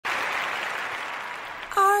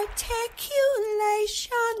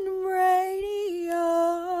Articulation Radio.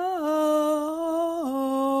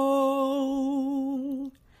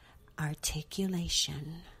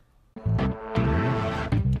 Articulation.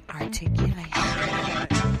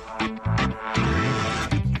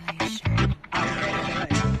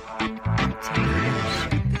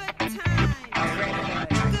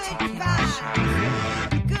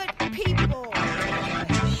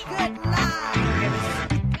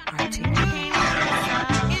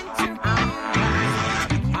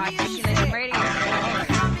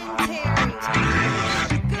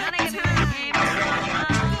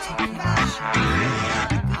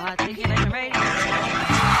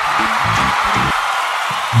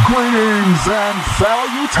 Greetings and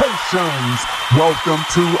salutations. Welcome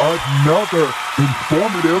to another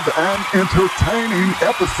informative and entertaining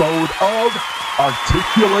episode of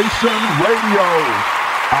Articulation Radio.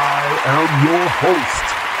 I am your host,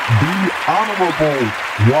 the Honorable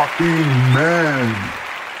Joaquin Mann.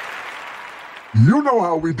 You know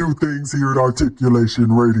how we do things here at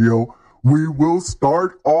Articulation Radio. We will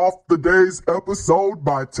start off the day's episode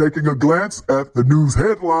by taking a glance at the news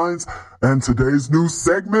headlines, and today's news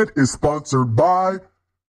segment is sponsored by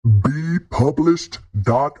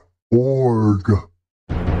bepublished.org.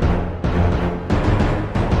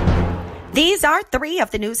 These are three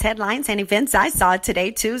of the news headlines and events I saw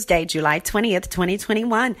today, Tuesday, July 20th,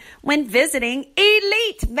 2021, when visiting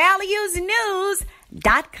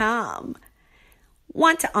EliteValuesNews.com.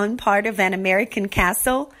 Want to own part of an American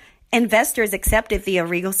castle? Investors accepted via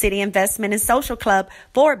Regal City Investment and Social Club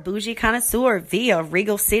for Bougie Connoisseur via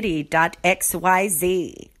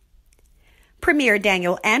regalcity.xyz. Premier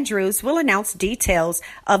Daniel Andrews will announce details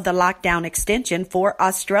of the lockdown extension for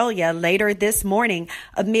Australia later this morning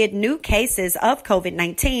amid new cases of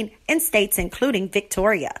COVID-19 in states including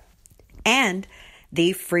Victoria. And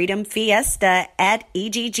the Freedom Fiesta at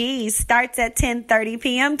EGG starts at 10:30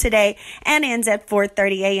 p.m. today and ends at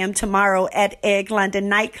 4:30 a.m. tomorrow at Egg London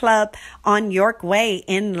Nightclub on York Way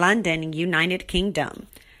in London, United Kingdom.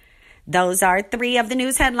 Those are three of the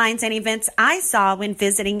news headlines and events I saw when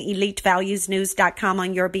visiting EliteValuesNews.com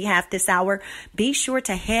on your behalf this hour. Be sure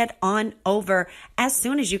to head on over as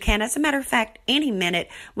soon as you can. As a matter of fact, any minute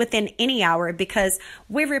within any hour, because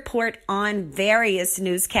we report on various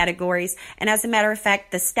news categories. And as a matter of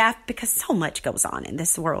fact, the staff, because so much goes on in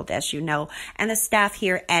this world, as you know, and the staff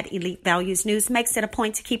here at Elite Values News makes it a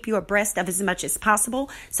point to keep you abreast of as much as possible.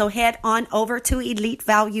 So head on over to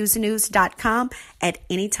EliteValuesNews.com at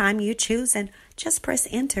any time you choose and just press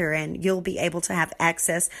enter and you'll be able to have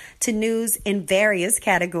access to news in various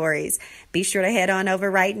categories. Be sure to head on over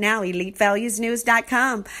right now,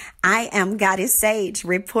 EliteValuesNews.com. I am Goddess Sage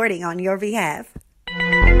reporting on your behalf.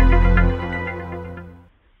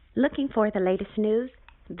 Looking for the latest news?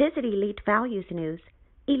 Visit Elite Values News.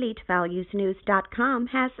 EliteValuesNews.com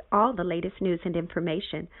has all the latest news and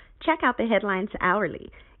information. Check out the headlines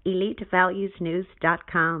hourly.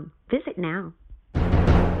 EliteValuesNews.com. Visit now.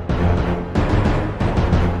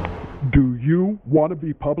 Do you want to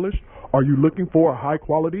be published? Are you looking for a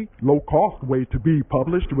high-quality, low-cost way to be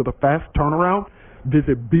published with a fast turnaround?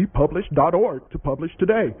 Visit bepublished.org to publish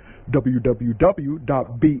today.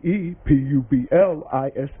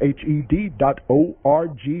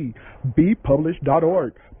 www.bepublished.org.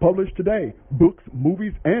 bepublished.org. Publish today. Books,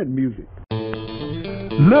 movies, and music.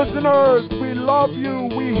 Listeners, we love you,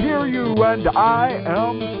 we hear you, and I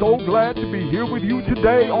am so glad to be here with you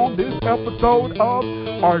today on this episode of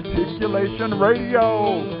Articulation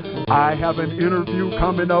Radio. I have an interview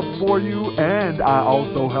coming up for you, and I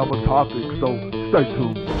also have a topic, so stay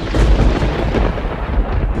tuned.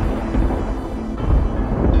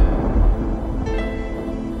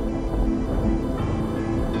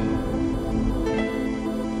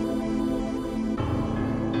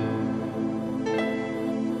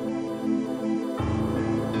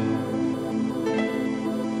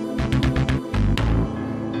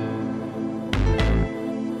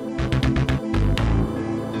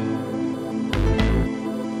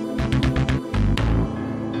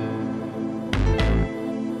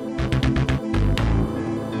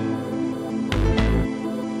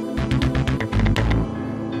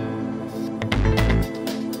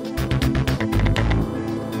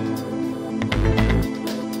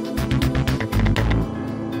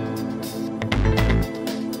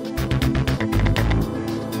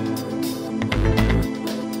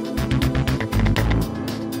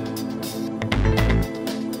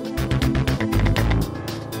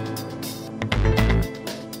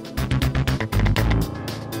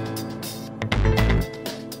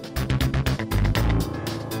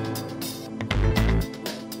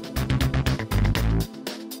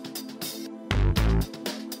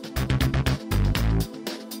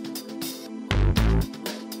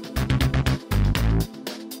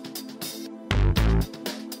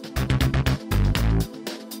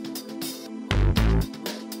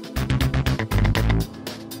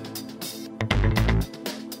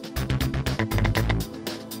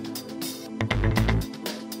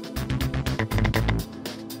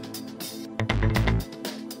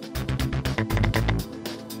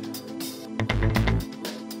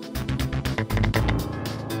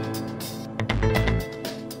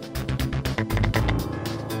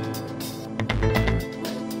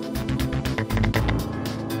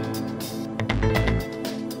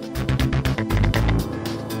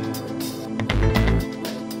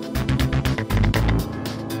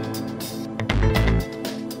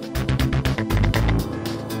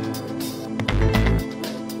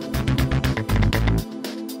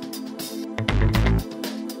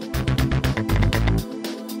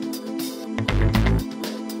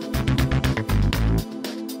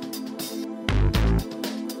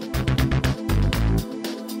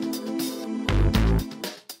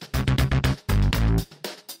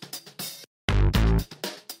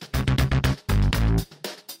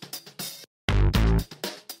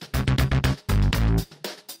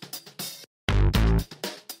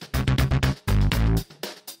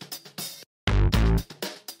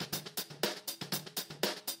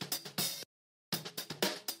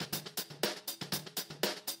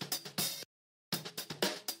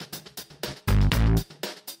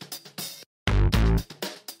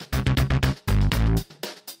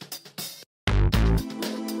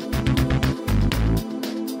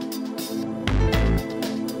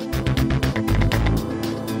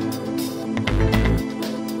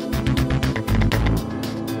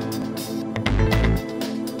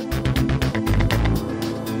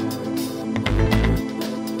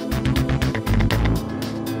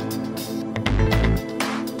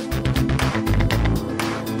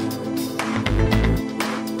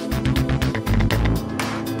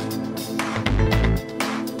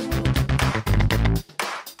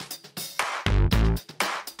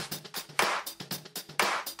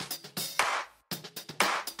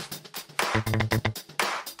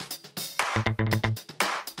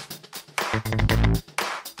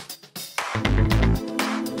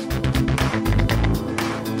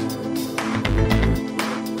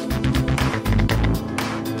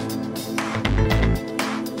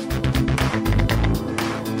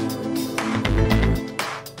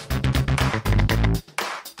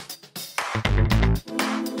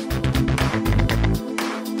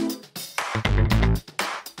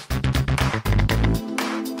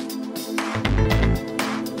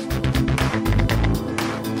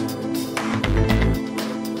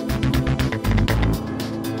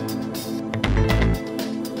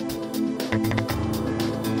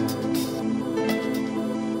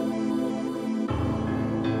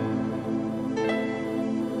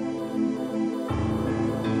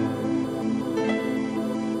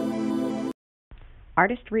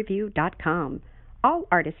 ARTistreview.com. All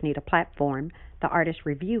artists need a platform. The Artist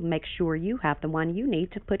Review makes sure you have the one you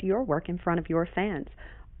need to put your work in front of your fans.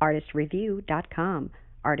 ARTistreview.com.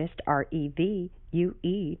 Artist, REVUE.com.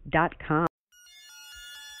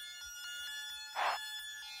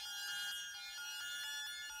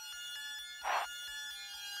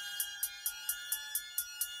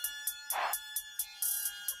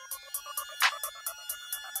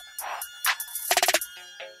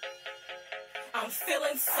 I'm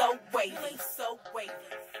feeling so wavy, so wavy.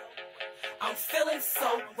 I'm feeling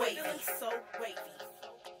so wavy, so wavy.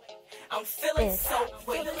 I'm feeling so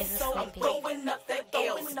wavy, so I'm throwing up the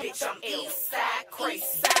L's, bitch. I'm east side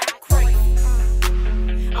crazy,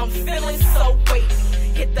 I'm feeling so wavy.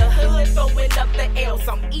 Hit the hood, throwing up the L's.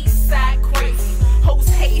 I'm east side crazy. Hoes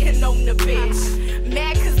hating on the bitch,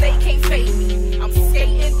 mad 'cause they can't fade me. I'm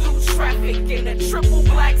skating through traffic in a triple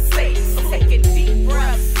black Sage, taking deep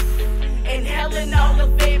breaths. Inhaling all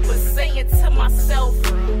of it, but saying to myself,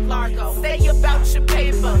 Largo, stay about your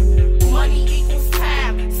paper. Money equals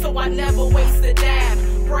time, so I never waste a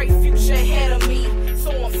dime. Bright future ahead of me,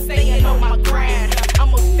 so I'm staying on my grind.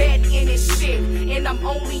 I'm a vet in this shit, and I'm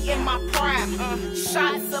only in my prime.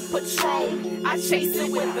 Shots of Patron, I chase it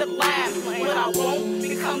with the lime. What I want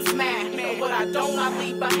becomes mine, and what I don't, I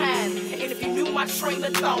leave behind. And if you knew my train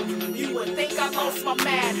of thought, you would think I lost my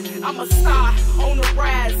mind. I'm a star on the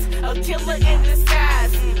rise, a killer in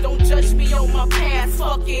disguise. Don't judge me on my past,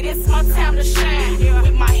 fuck it, it's my time to shine.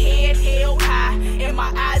 With my head held high, and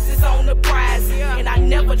my eyes is on the prize. And I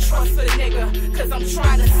never trust a nigga, 'cause I'm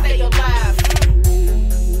trying to stay alive.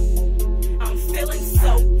 I'm feeling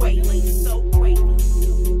so wavy, so wavy.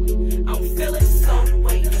 I'm feeling so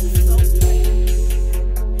wavy, so wavy.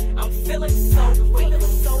 I'm feeling so wavy,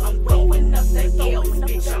 so I'm throwing up the L's,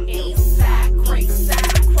 bitch. I'm east side crazy,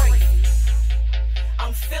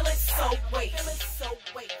 I'm feeling so wavy, so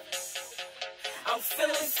wavy. I'm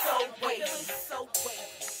feeling so wavy, so wavy.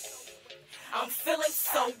 I'm feeling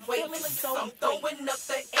so wavy, so I'm throwing up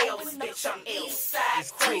the L's, bitch. I'm east side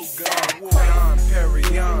crazy. Don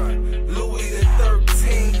Perignon, Louis the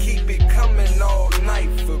 13, keep it coming all night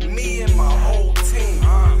for me and my whole team.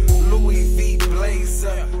 Louis V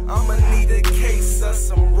blazer, I'ma need a case of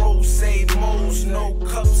some rosé moles, no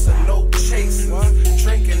cups or no chasers.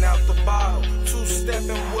 Drinking out the bottle,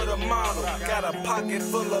 two-stepping with a model. Got a pocket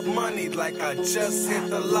full of money like I just hit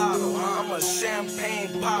the lotto. I'm a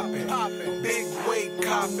champagne popping, big weight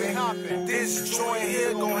copping. This joint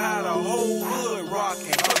here gon' have the whole hood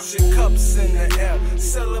rocking. Put your cups in the air,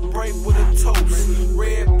 celebrate with a toast.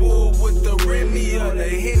 Red Bull with the Remy or the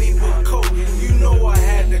Henny with Coke. You know I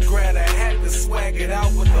had to grab a hat to swag it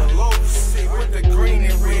out with the loafs. With the green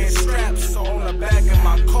and red straps on the back of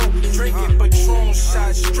my coat. Drinking Patron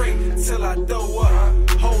shot straight till I throw up.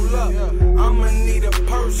 Hold up, I'ma need a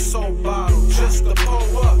purse or bottle just to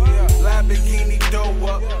pull up. Lamborghini dough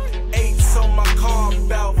up. 8s on my car,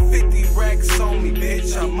 about 50 racks on me,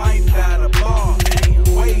 bitch. I might buy the bar.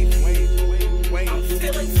 Wait. I'm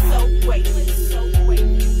feeling so wavy, so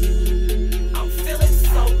wavy. I'm feeling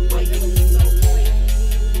so wavy, so wavy.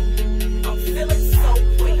 I'm feeling so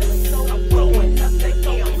wavy, so I'm throwing up the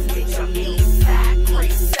L's, bitch. I'm east side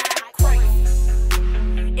crazy,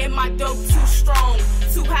 And my dope too strong,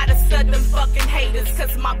 too high to stud them fucking haters,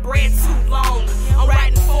 'cause my bread too long. I'm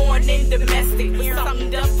riding foreign and domestic, with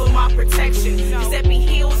something up for my protection. Steppy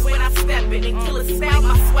heels when I step in, and killers spell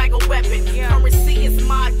my swagger weapon. Currency is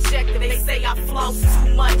my objective, they say I floss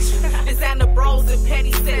too much. Designer bros and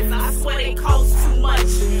petty sets, I swear they cost too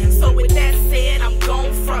much. So with that said, I'm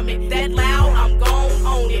gone from it. That loud, I'm gon'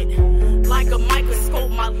 own it. Like a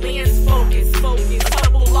microscope, my lens focus.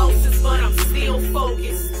 Couple losses, but I'm still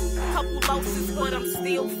focused. Couple losses, but I'm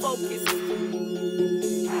still focused.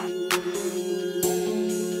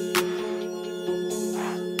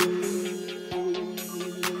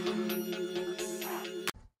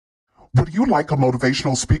 Would you like a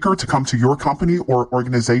motivational speaker to come to your company or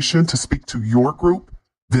organization to speak to your group?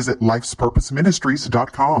 Visit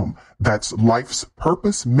lifespurposeministries.com. That's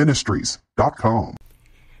lifespurposeministries.com.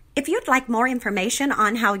 If you'd like more information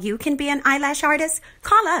on how you can be an eyelash artist,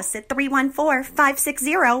 call us at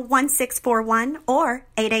 314-560-1641 or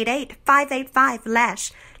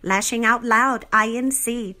 888-585-LASH,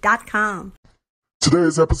 lashingoutloudinc.com.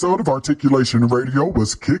 Today's episode of Articulation Radio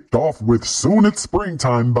was kicked off with Soon It's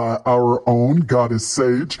Springtime by our own Goddess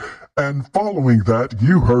Sage, and following that,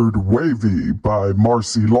 you heard Wavy by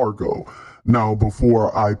Marcy Largo. Now,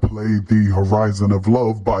 before I play The Horizon of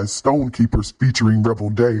Love by Stonekeepers featuring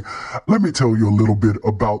Rebel Day, let me tell you a little bit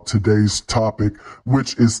about today's topic,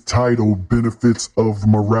 which is titled Benefits of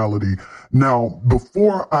Morality. Now,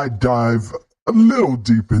 before I dive a little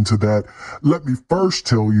deep into that, let me first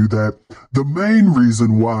tell you that the main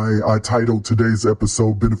reason why I titled today's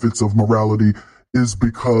episode Benefits of Morality is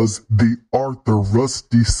because the author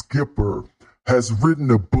Rusty Skipper has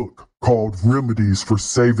written a book called Remedies for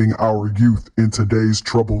Saving Our Youth in Today's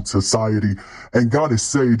Troubled Society, and Goddess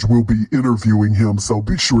Sage will be interviewing him, so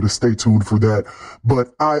be sure to stay tuned for that.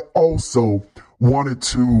 But I also wanted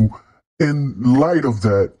to, in light of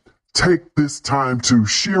that, take this time to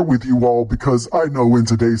share with you all, because I know in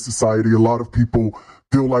today's society, a lot of people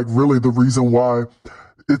feel like really the reason why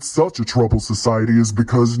it's such a troubled society is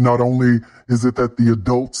because not only is it that the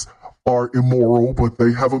adults are immoral, but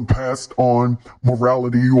they haven't passed on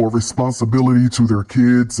morality or responsibility to their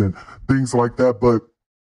kids and things like that.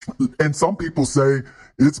 And some people say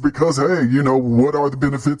it's because, hey, what are the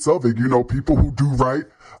benefits of it? People who do right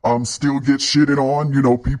still get shitted on.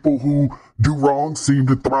 People who do wrong seem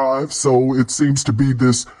to thrive. So it seems to be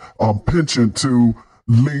this penchant to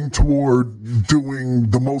lean toward doing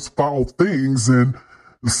the most foul things and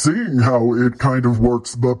seeing how it kind of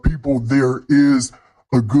works. But there is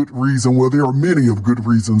a good reason. Well, there are many of good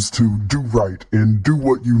reasons to do right and do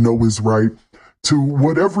what you know is right, to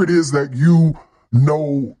whatever it is that you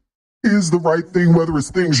know is the right thing, whether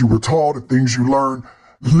it's things you were taught or things you learned.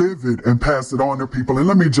 Live it and pass it on to people. And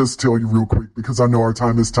let me just tell you real quick, because I know our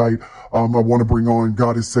time is tight. I want to bring on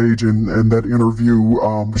Goddess Sage and that interview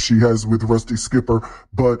she has with Rusty Skipper.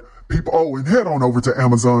 But people, and head on over to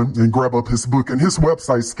Amazon and grab up his book, and his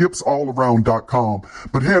website, skipsallaround.com.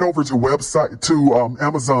 But head over to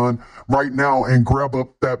Amazon right now and grab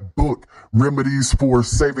up that book, Remedies for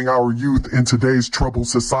Saving Our Youth in Today's Troubled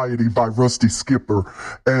Society by Rusty Skipper.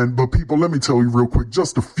 But people, let me tell you real quick,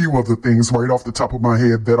 just a few of the things right off the top of my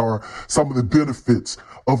head that are some of the benefits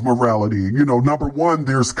of morality. Number one,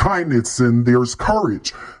 there's kindness and there's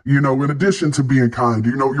courage. In addition to being kind,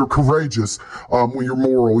 you're courageous when you're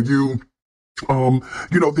moral.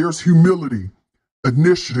 There's humility,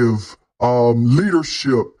 initiative,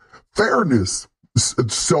 leadership, fairness,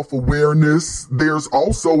 self-awareness. There's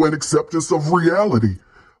also an acceptance of reality,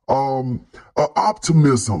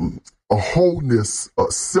 optimism, a wholeness,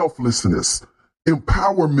 selflessness,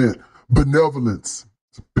 empowerment, benevolence,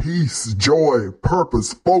 peace, joy,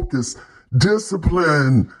 purpose, focus,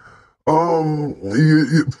 discipline,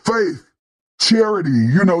 faith, charity,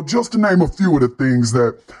 just to name a few of the things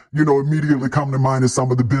that, immediately come to mind as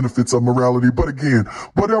some of the benefits of morality. But again,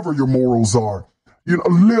 whatever your morals are,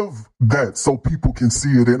 live that so people can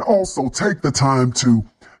see it, and also take the time to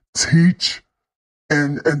teach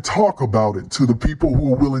and talk about it to the people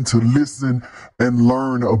who are willing to listen and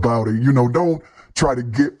learn about it. Don't try to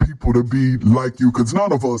get people to be like you, because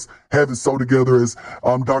none of us have it so together. As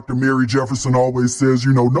Dr. Mary Jefferson always says,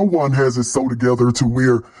 no one has it so together to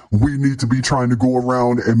where we need to be trying to go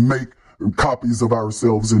around and make copies of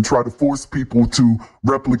ourselves and try to force people to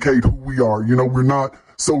replicate who we are. We're not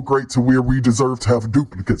so great to where we deserve to have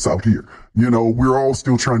duplicates out here. We're all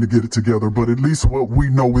still trying to get it together, but at least what we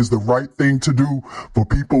know is the right thing to do for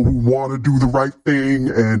people who want to do the right thing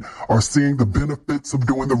and are seeing the benefits of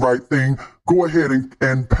doing the right thing. Go ahead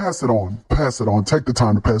and pass it on. Take the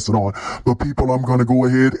time to pass it on. But people, I'm going to go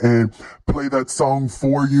ahead and play that song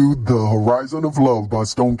for you, The Horizon of Love by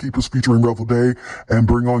Stonekeepers featuring Rebel Day, and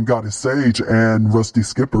bring on Goddess Sage and Rusty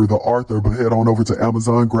Skipper, the author. But head on over to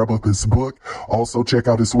Amazon, grab up his book. Also check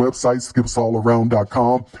out his website,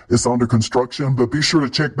 skipsallaround.com. It's under construction, but be sure to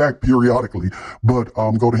check back periodically. But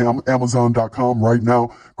go to Amazon.com right now,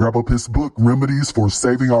 grab up his book, Remedies for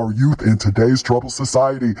Saving Our Youth in Today's Troubled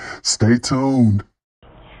Society. Stay tuned.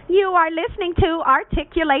 You are listening to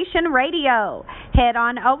Articulation Radio. Head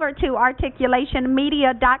on over to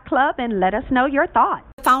articulationmedia.club and let us know your thoughts.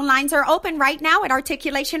 Phone lines are open right now at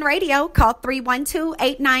Articulation Radio. Call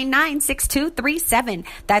 312-899-6237.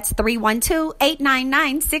 That's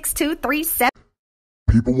 312-899-6237.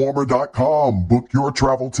 PeopleWarmer.com. Book your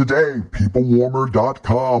travel today.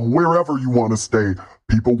 PeopleWarmer.com. Wherever you want to stay.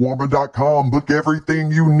 PeopleWarmer.com. Book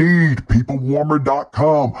everything you need.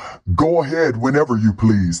 PeopleWarmer.com. Go ahead whenever you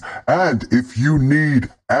please. And if you need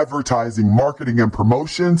advertising, marketing, and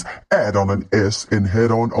promotions, add on an S and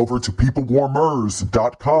head on over to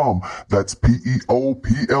PeopleWarmers.com. That's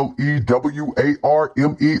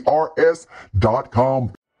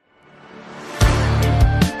PeopleWarmers.com.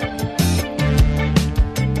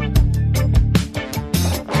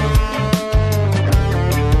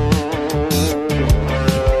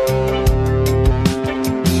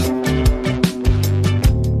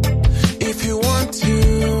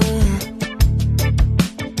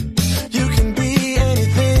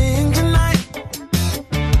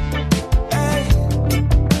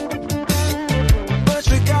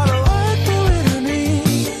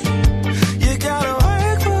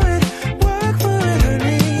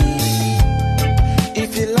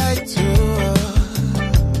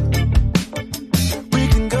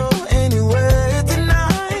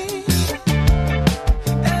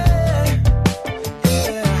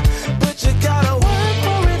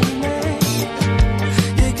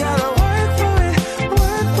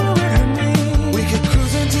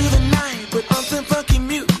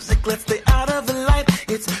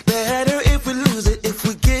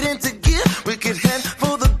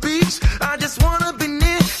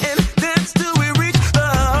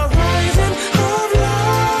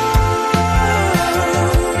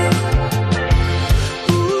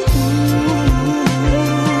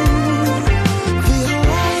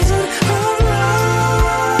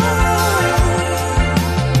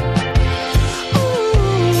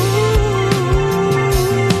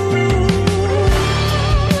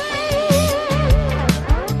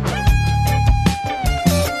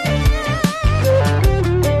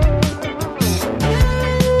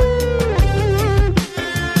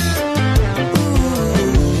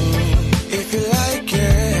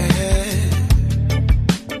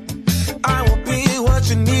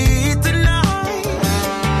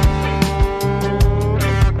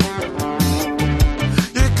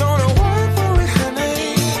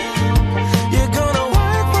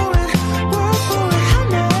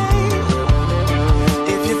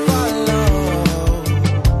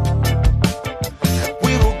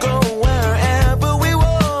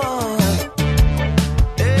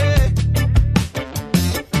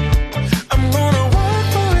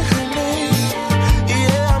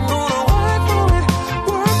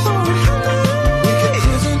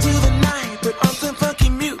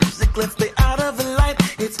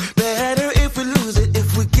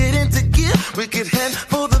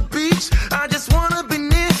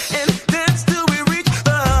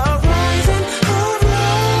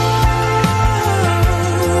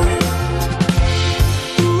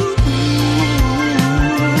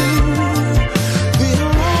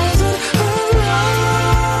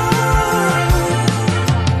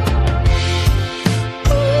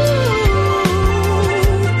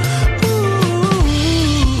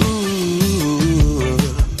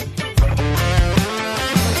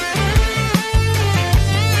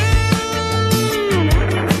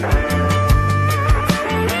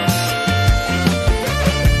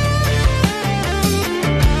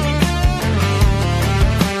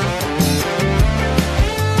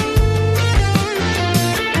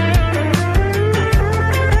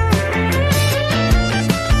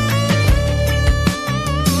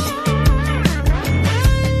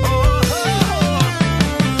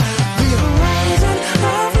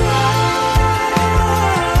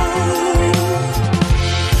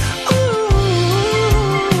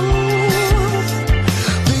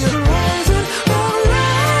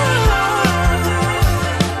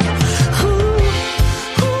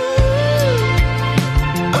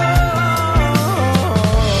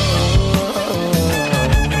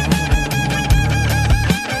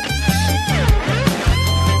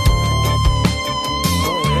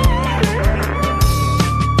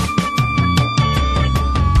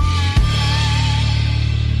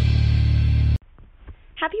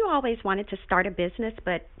 always wanted to start a business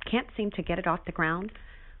but can't seem to get it off the ground?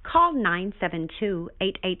 Call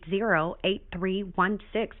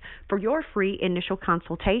 972-880-8316 for your free initial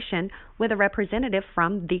consultation with a representative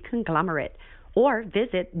from The Conglomerate, or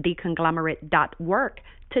visit theconglomerate.work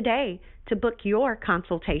today to book your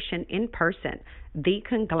consultation in person.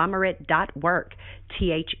 Theconglomerate.work,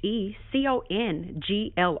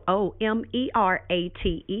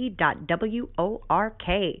 TheConglomerate.work,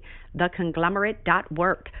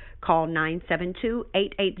 theconglomerate.work. Call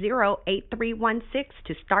 972-880-8316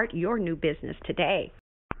 to start your new business today.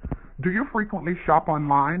 Do you frequently shop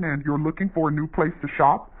online and you're looking for a new place to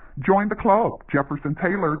shop? Join the club,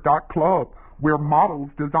 jeffersontaylor.club, where models,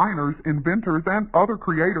 designers, inventors, and other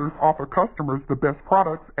creators offer customers the best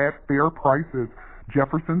products at fair prices.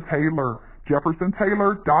 Jefferson Taylor,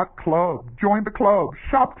 jeffersontaylor.club. Join the club.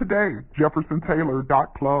 Shop today,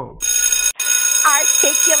 jeffersontaylor.club.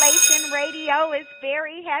 ARTiculation Radio is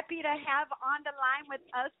very happy to have on the line with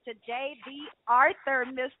us today the author,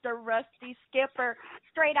 Mr. Rusty Skipper,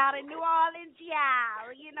 straight out of New Orleans,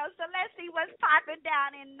 so let's see what's popping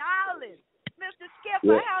down in New Orleans. Mr.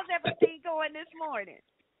 Skipper, how's everything going this morning?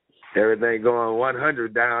 Everything going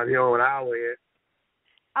 100 down here on our end.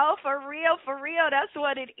 Oh, for real, that's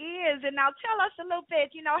what it is. And now tell us a little bit,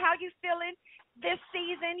 how you feeling this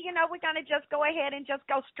season. We're going to just go ahead and just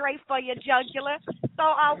go straight for your jugular. So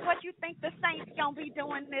what you think the Saints going to be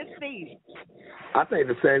doing this season? I think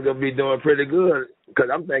the Saints going to be doing pretty good because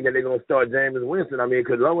I'm thinking they're going to start Jameis Winston.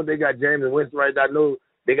 Because long as they got Jameis Winston right now, I know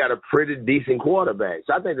they got a pretty decent quarterback.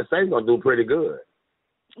 So I think the Saints going to do pretty good.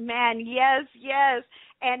 Man, yes.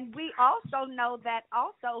 And we also know that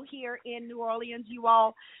also here in New Orleans, you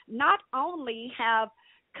all not only have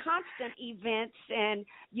constant events and,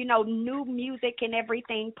 new music and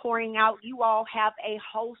everything pouring out. You all have a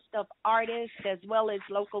host of artists as well as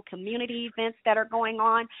local community events that are going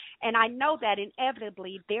on. And I know that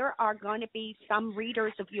inevitably there are going to be some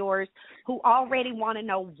readers of yours who already want to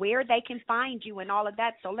know where they can find you and all of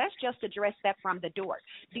that. So let's just address that from the door.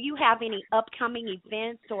 Do you have any upcoming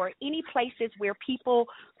events or any places where people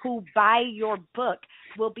who buy your book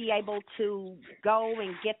will be able to go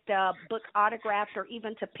and get the book autographed or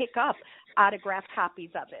even to pick up autographed copies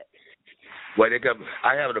of it? Well,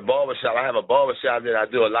 I have the barbershop. I have a barbershop that I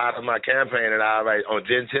do a lot of my campaign and I write on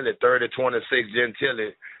Gentilly, 3026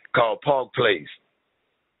 Gentilly, called Park Place.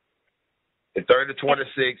 The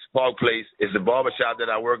 3026 Park Place is the barbershop that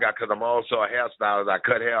I work at because I'm also a hairstylist. I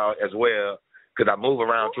cut hair as well because I move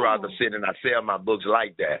around throughout the city and I sell my books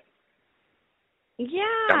like that.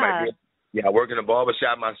 Yeah. I work in a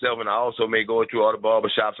barbershop myself, and I also may go through all the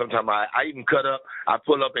barbershops. Sometimes I even I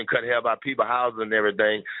pull up and cut hair by people's houses and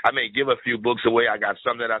everything. I may give a few books away. I got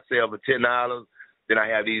some that I sell for $10. Then I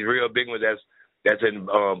have these real big ones that's in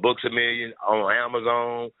Books A Million, on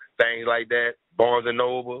Amazon, things like that, Barnes &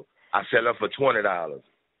 Noble. I sell them for $20,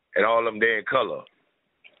 and all of them, they're in color.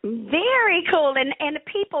 Very cool. And the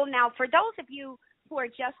people now, for those of you who are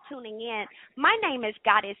just tuning in, my name is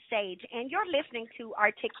Goddess Sage, and you're listening to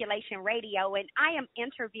ARTiculation Radio, and I am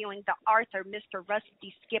interviewing the author, Mr.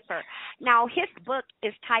 Rusty Skipper. Now, his book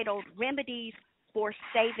is titled Remedies for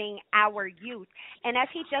Saving Our Youth. And as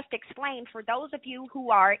he just explained, for those of you who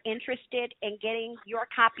are interested in getting your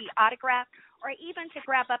copy autographed or even to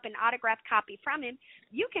grab up an autographed copy from him,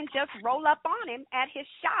 you can just roll up on him at his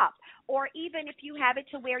shop. Or even if you have it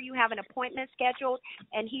to where you have an appointment scheduled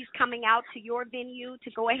and he's coming out to your venue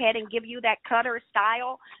to go ahead and give you that cut or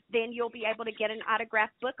style, then you'll be able to get an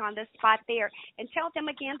autographed book on the spot there. And tell them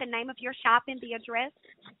again the name of your shop and the address.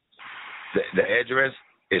 The address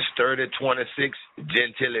is 3026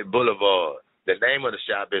 Gentilly Boulevard. The name of the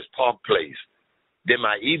shop is Park Place. Then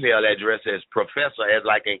my email address is professor, as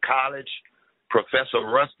like in college, Professor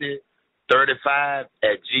Rusty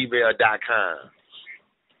 35@gmail.com.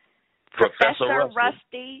 Professor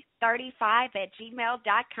Rusty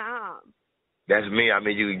 35@gmail.com. That's me. I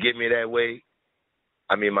mean, you can get me that way.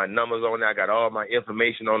 I mean, my number's on there. I got all my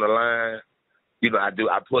information on the line. I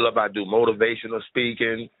pull up. I do motivational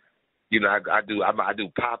speaking. I do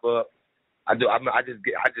pop up. I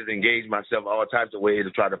just engage myself all types of ways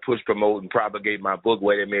to try to push, promote, and propagate my book.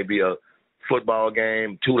 Whether it may be a football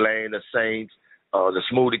game, Tulane, the Saints, the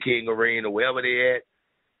Smoothie King Arena, wherever they at.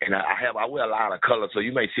 And I wear a lot of colors, so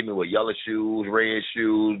you may see me with yellow shoes, red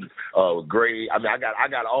shoes, gray. I mean, I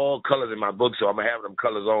got all colors in my book, so I'm gonna have them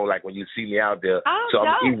colors on, like when you see me out there. Oh, so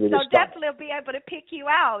I'm easy to spot. Definitely be able to pick you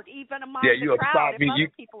out, even among the crowd. Spot me.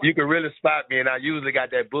 You can really spot me, and I usually got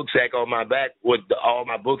that book sack on my back with all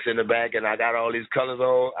my books in the back, and I got all these colors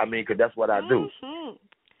on. I mean, 'cause that's what I do. Mm-hmm.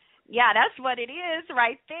 Yeah, that's what it is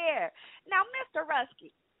right there. Now, Mr.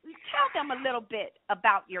 Rusty, tell them a little bit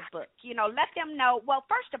about your book. Let them know. Well,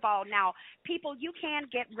 first of all, now, people, you can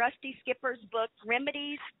get Rusty Skipper's book,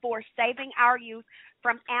 Remedies for Saving Our Youth,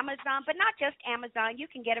 from Amazon, but not just Amazon. You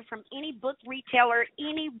can get it from any book retailer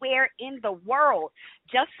anywhere in the world.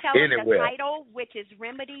 Just tell them the title, which is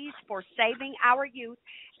Remedies for Saving Our Youth,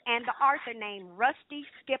 and the author name, Rusty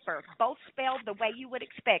Skipper, both spelled the way you would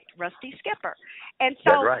expect, Rusty Skipper. And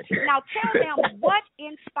so Now tell them what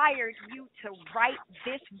inspired you to write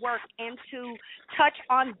this work and to touch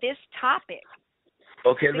on this topic.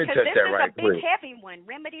 Okay, let me touch that right quick. This is a quick. big, heavy one.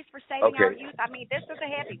 Remedies for saving our youth. I mean, this is a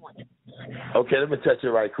heavy one. Okay, let me touch it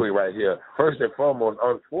right quick right here. First and foremost,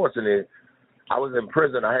 unfortunately, I was in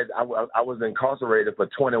prison. I was incarcerated for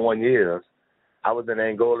 21 years. I was in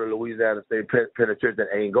Angola, Louisiana State Penitentiary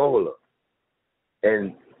in Angola.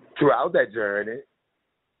 And throughout that journey,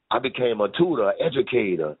 I became a tutor,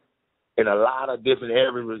 educator in a lot of different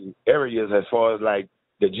areas as far as like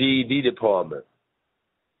the GED department,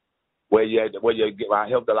 where I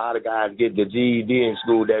helped a lot of guys get the GED in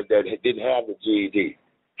school that didn't have the GED.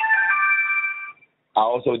 I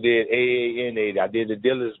also did AANA. I did the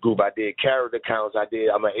dealers group. I did character counts.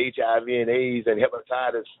 I'm an HIV and AIDS and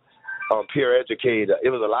hepatitis peer educator. It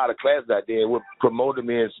was a lot of classes I did. What promoted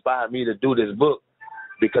me, inspired me to do this book,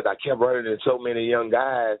 because I kept running into so many young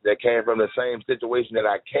guys that came from the same situation that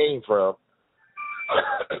I came from.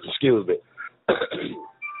 Excuse me.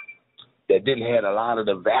 That didn't have a lot of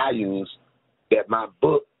the values that my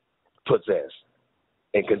book possessed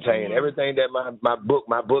and contained. Everything that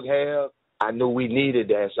my book has, I knew we needed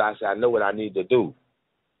that. So I said, I know what I need to do.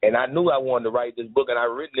 And I knew I wanted to write this book, and I'd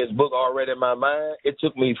written this book already in my mind. It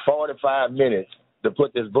took me 45 minutes to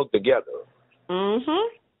put this book together.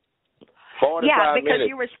 45 yeah, because minutes.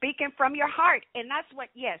 You were speaking from your heart, and that's what.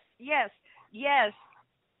 Yes.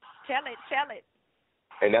 Tell it.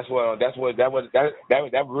 And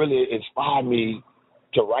that really inspired me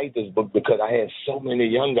to write this book, because I had so many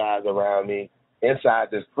young guys around me inside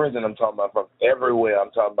this prison. I'm talking about from everywhere. I'm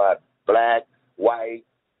talking about black, white.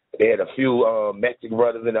 They had a few Mexican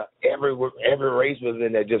brothers in there. Every race was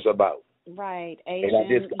in there just about. Right, Asian.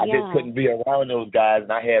 And I just couldn't be around those guys.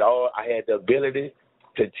 And I had the ability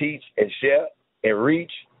to teach and share and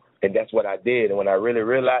reach, and that's what I did. And when I really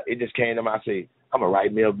realized, it just came to me. I said, I'm gonna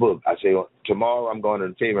write me a book. I said, tomorrow I'm going to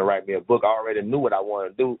the team and write me a book. I already knew what I wanted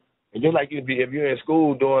to do. And just like if you're in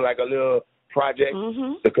school doing like a little project,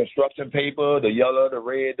 the construction paper, the yellow, the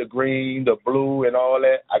red, the green, the blue, and all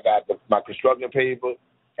that. I got my construction paper,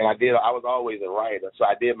 and I was always a writer. So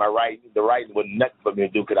I did my writing. The writing was nothing for me to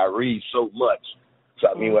do, because I read so much. So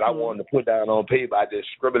I mean, what I wanted to put down on paper, I just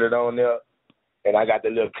scribbled it on there. And I got the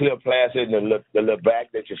little clear plastic and the little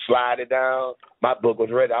back that you slide it down. My book was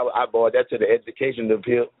ready. I brought that to the education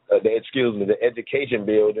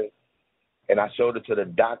building, and I showed it to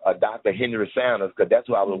Dr. Henry Sanders, because that's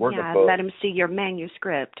who I was working for. Let him see your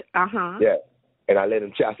manuscript. Yeah, and I let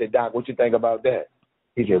him check. I said, Doc, what you think about that?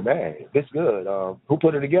 He said, man, this good. Who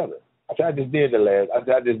put it together? I said, I just did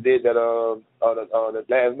that on the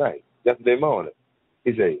last night, yesterday morning.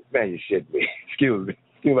 He said, man, you shit me. Excuse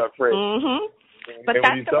my French. But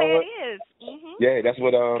that's the way it is. Yeah, that's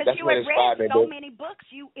what because you had inspired read me. So many books,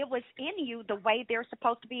 it was in you the way they're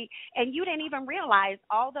supposed to be, and you didn't even realize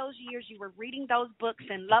all those years you were reading those books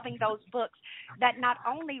and loving those books, that not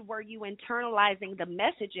only were you internalizing the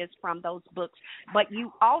messages from those books, but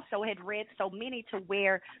you also had read so many to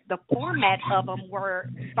where the format of them were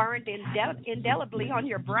burned indelibly on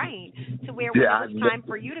your brain, to where when it was time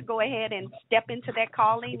for you to go ahead and step into that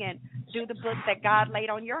calling and do the book that God laid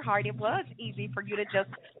on your heart, it was easy for you to just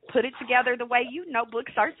put it together the way you know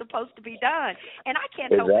books are supposed to be done. And I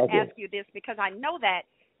can't help but ask you this, because I know that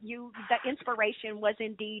the inspiration was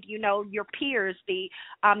indeed, your peers, the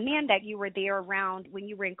men that you were there around when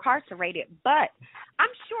you were incarcerated. But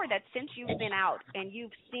I'm sure that since you've been out and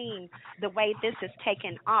you've seen the way this has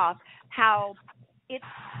taken off, how it's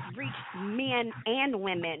reached men and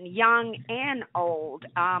women, young and old,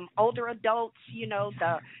 older adults,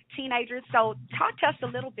 the teenagers. So talk to us a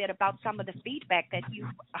little bit about some of the feedback that you've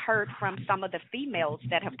heard from some of the females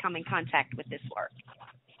that have come in contact with this work.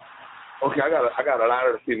 Okay, I got a lot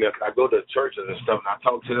of the females. I go to churches and stuff, and I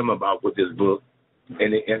talk to them about with this book.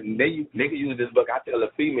 And they can use this book. I tell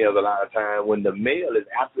the females a lot of times, when the male is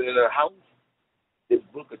absent in the house, this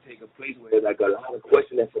book could take a place where like a lot of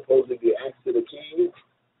questions that's supposed to be asked to the kids.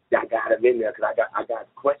 I got them in there, because I got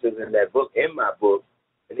questions in that book, in my book,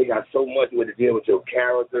 and they got so much with to deal with your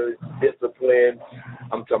character, discipline.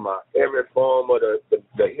 I'm talking about every form of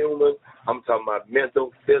the human. I'm talking about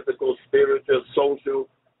mental, physical, spiritual, social,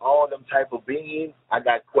 all them type of beings. I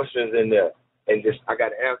got questions in there, and I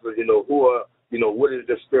got answers. What is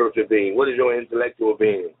the spiritual being? What is your intellectual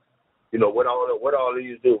being? What all of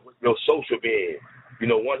you do? Your social being.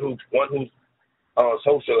 One who's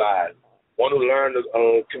socialized, one who learned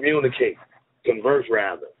to communicate, converse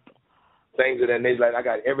rather. Things of that nature. Like I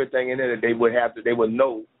got everything in there that they would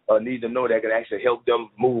know or need to know that could actually help them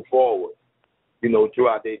move forward,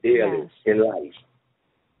 throughout their daily in life.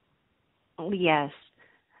 Yes.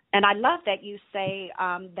 And I love that you say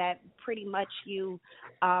that pretty much you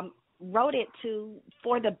wrote it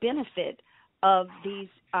for the benefit of these,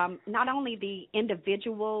 not only the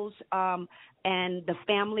individuals and the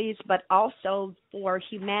families, but also for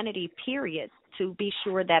humanity, period, to be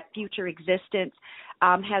sure that future existence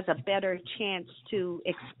has a better chance to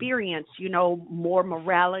experience, more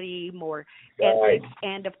morality, more ethics,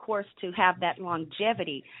 and, of course, to have that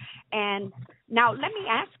longevity. And now let me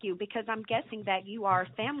ask you, because I'm guessing that you are a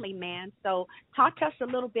family man, so talk to us a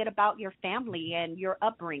little bit about your family and your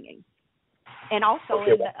upbringing. And also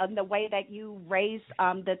in the way that you raise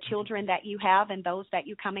the children that you have and those that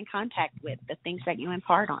you come in contact with, the things that you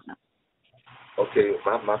impart on them. Okay,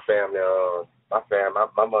 my family, my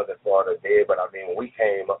mother and father dead, but I mean, when we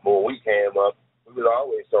came up, we was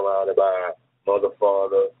always surrounded by mother,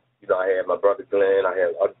 father. I had my brother Glenn, I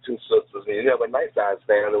had other two sisters. And you have a nice sized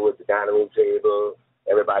family with the dining room table.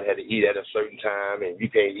 Everybody had to eat at a certain time, and you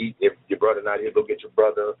can't eat if your brother not here. Go get your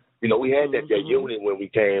brother. We had that unit when we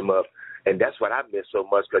came up. And that's what I miss so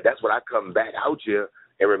much, because that's what I come back out here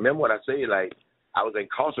and remember what I say, like, I was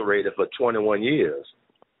incarcerated for 21 years,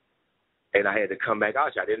 and I had to come back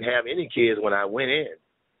out here. I didn't have any kids when I went in,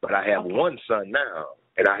 but I have one son now,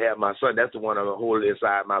 and I have my son. That's the one I'm holding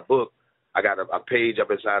inside my book. I got a page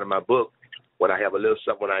up inside of my book when I have a little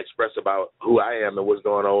something when I express about who I am and what's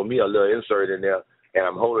going on with me, a little insert in there, and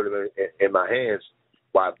I'm holding it in my hands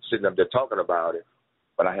while I'm sitting up there talking about it.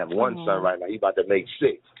 But I have one son right now. He's about to make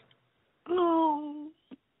 6. Oh.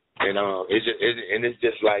 And it's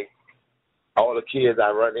just like all the kids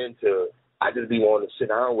I run into, I just be wanting to sit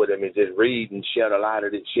down with them and just read and share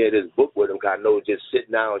this book with them. Cause I know just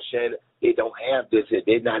sitting down and sharing it, they don't have this.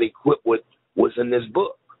 They're not equipped with what's in this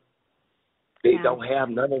book. They don't have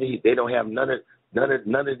none of these. They don't have none of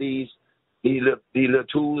these little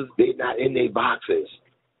tools. They're not in their boxes.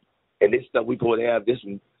 And this stuff we supposed to have this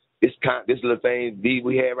little thing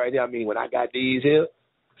we have right here. I mean, when I got these here.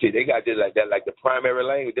 See, they got this like that, like the primary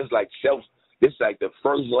language. This like the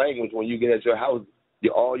first language when you get at your house,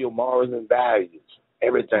 all your morals and values,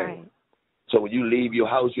 everything. Right. So when you leave your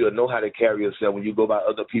house, you'll know how to carry yourself when you go by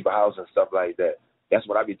other people's house and stuff like that. That's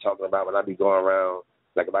what I be talking about when I be going around.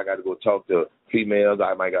 Like if I got to go talk to females,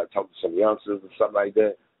 I might got to talk to some youngsters or something like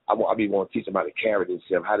that. I be want to teach them how to carry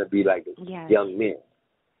themselves, how to be like young men.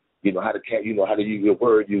 How to use your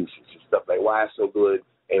word usage and stuff like why it's so good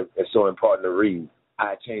and so important to read.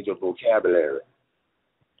 I change your vocabulary.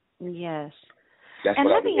 Yes. And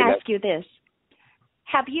let me ask you this.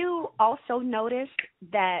 Have you also noticed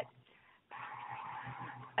that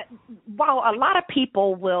while a lot of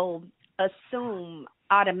people will assume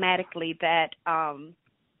automatically that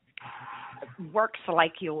works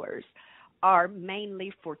like yours are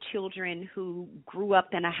mainly for children who grew up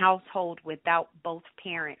in a household without both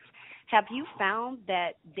parents, have you found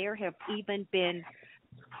that there have even been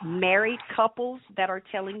married couples that are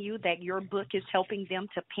telling you that your book is helping them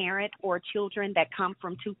to parent, or children that come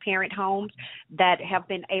from 2-parent homes that have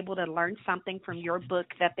been able to learn something from your book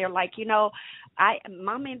that they're like,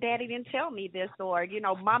 Mom and Daddy didn't tell me this, or,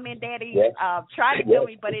 Mom and Daddy tried to tell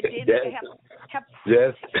me, but it didn't have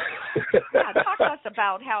Yes. Talk to us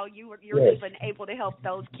about how you're even able to help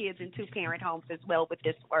those kids in 2-parent homes as well with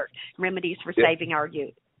this work, Remedies for Saving Our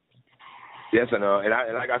Youth. Yes, and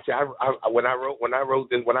like I said, when I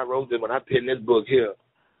penned this book here,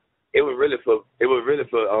 it was really for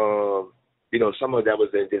some of that was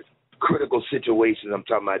in just critical situations. I'm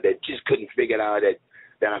talking about that just couldn't figure it out.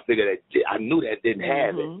 That I figured that I knew that didn't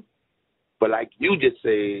have it, but like you just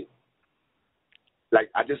said,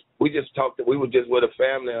 we were just with a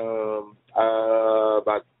family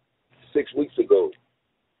about 6 weeks ago,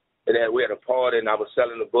 and then we had a party, and I was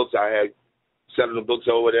selling the books. I had selling the books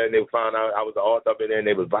over there, and they found out I was the author up in there, and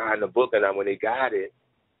they was buying the book, and when they got it,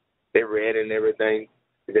 they read it and everything,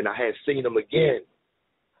 and then I had seen them again,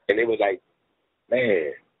 and they was like,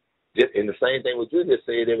 man, and the same thing what you just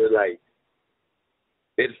said, they was like,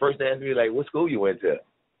 they first asked me, like, what school you went to?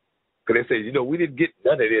 Because they said, we didn't get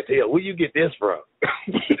none of this here. Where you get this from?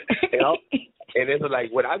 And they was like,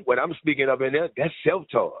 what I'm speaking of in there, that's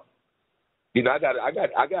self-taught. I got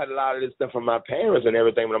a lot of this stuff from my parents and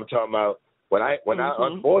everything when I'm talking about. When I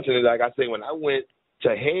unfortunately, like I say, when I went to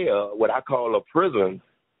hell, what I call a prison,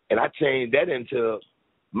 and I changed that into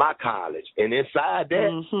my college, and inside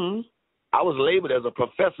that, I was labeled as a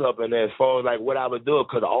professor up in there as far as like what I was doing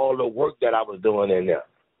because of all the work that I was doing in there.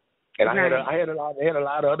 And I had a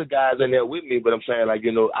lot of other guys in there with me, but I'm saying like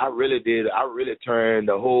I really turned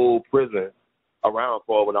the whole prison around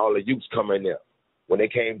for when all the youths come in there. When they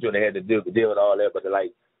came to, and they had to deal with all that, but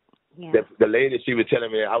the lady, she was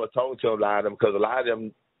telling me, I was talking to a lot of them because a lot of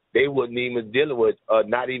them, they wasn't even dealing with,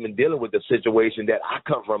 not even dealing with the situation that I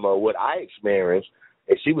come from or what I experienced.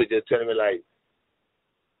 And she was just telling me, like,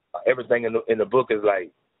 everything in the book is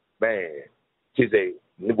like, man, she said,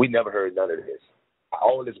 we never heard none of this.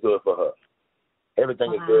 All is good for her.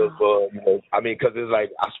 Everything is good for her, you know. I mean, because it's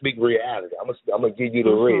like I speak reality. I'm gonna give you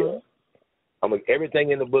the real.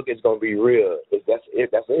 Everything in the book is gonna be real. That's it.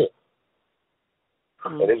 That's it.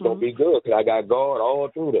 And it's gonna be good because I got God all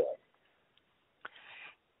through there.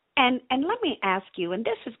 And let me ask you, and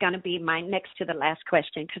this is going to be my next to the last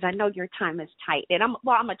question because I know your time is tight, and I'm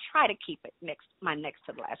going to try to keep it my next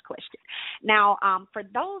to the last question. Now, for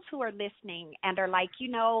those who are listening and are like, you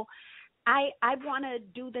know, I want to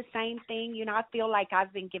do the same thing. You know, I feel like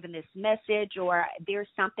I've been given this message, or there's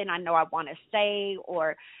something I know I want to say,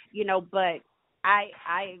 or, you know, but I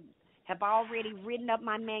have already written up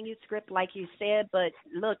my manuscript, like you said. But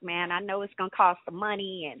look, man, I know it's going to cost some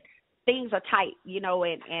money, and things are tight, you know,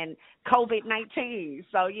 and COVID-19.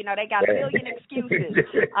 So, you know, they got a million excuses.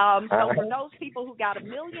 So for those people who got a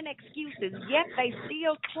million excuses, yet they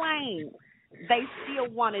still claim they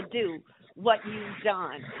still want to do what you've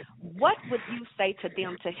done, what would you say to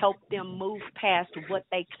them to help them move past what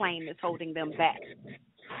they claim is holding them back?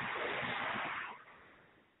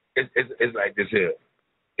 It's like this here.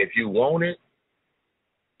 If you want it,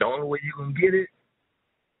 the only way you can get it,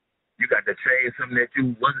 you got to change something that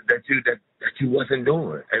you wasn't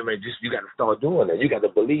doing. I mean, you got to start doing that. You got to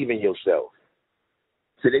believe in yourself.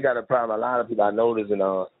 See, they got a problem. A lot of people I notice, and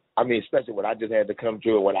I mean, especially what I just had to come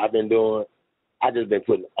through and what I've been doing. I just been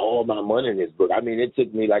putting all my money in this book. I mean, it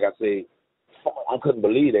took me, like I say, I couldn't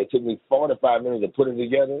believe it. It took me 45 minutes to put it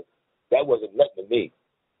together. That wasn't nothing to me.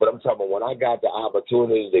 But I'm talking about when I got the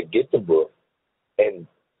opportunity to get the book and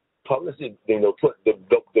publish it, you know,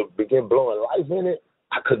 begin blowing life in it.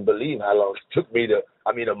 I couldn't believe how long it took me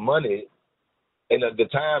the money and the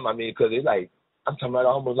time, I mean, because it's like, I'm talking about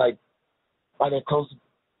almost like right at close to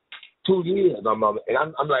 2 years. And I'm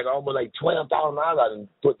like almost like $12,000 I done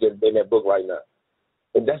put in that book right now.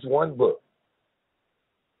 And that's one book.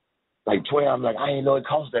 Like 12, I'm like, I didn't know it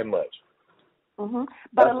cost that much. Mm-hmm.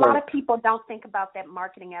 But a lot of people don't think about that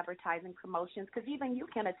marketing, advertising, promotions, because even you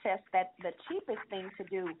can attest that the cheapest thing to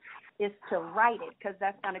do is to write it, because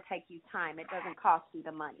that's going to take you time. It doesn't cost you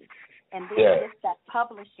the money. And then just that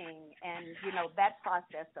publishing and, you know, that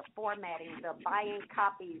process, the formatting, the buying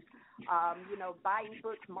copies, you know, buying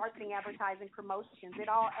books, marketing, advertising, promotions, it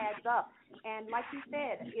all adds up. And like you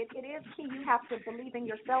said, it is key. You have to believe in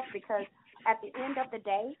yourself, because at the end of the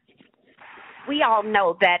day, we all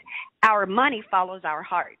know that our money follows our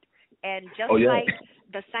heart. And just like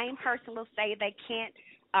the same person will say they can't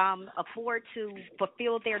afford to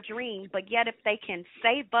fulfill their dream, but yet if they can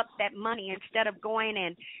save up that money instead of going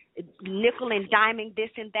and nickel and diming this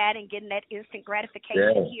and that and getting that instant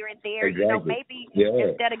gratification here and there, you know, maybe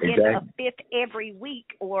instead of getting a fifth every week,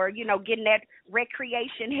 or, you know, getting that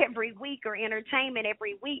recreation every week or entertainment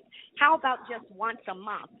every week, how about just once a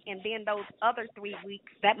month? And then those other 3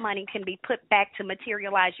 weeks, that money can be put back to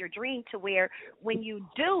materialize your dream, to where when you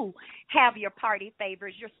do have your party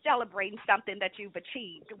favors, you're celebrating something that you've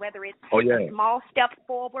achieved, whether it's a small step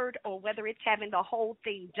forward or whether it's having the whole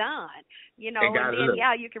thing done, you know, and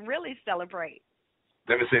then, you can really celebrate.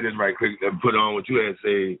 Let me say this right quick and put on what you had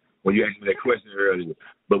said when you asked me that question earlier.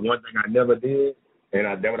 But one thing I never did, and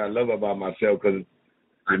that's what I love about myself, because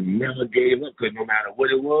I never gave up, because no matter what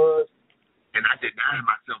it was, and I denied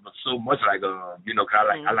myself so much, like, you know, cause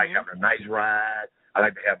I like having a nice ride. I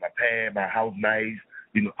like to have my house nice.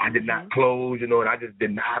 You know, I did not close, you know, and I just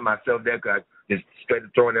denied myself that, because I just straight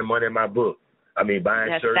throwing that money in my book. I mean, buying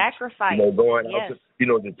shirts, sacrifice. You know, going out to, you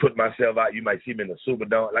know, to put myself out. You might see me in the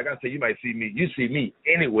Superdome. Like I said, you see me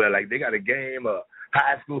anywhere. Like they got a game, a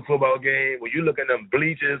high school football game, where you look at them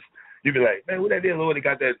bleachers, you be like, man, what that is? Lord, he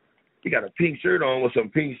got a pink shirt on with some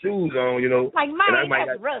pink shoes on, you know. Like mine,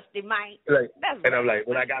 that's rusty, mine. And I'm like,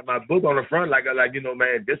 when I got my book on the front, like you know,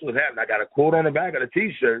 man, this was happening. I got a quote on the back of the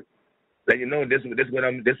T-shirt, that you know, this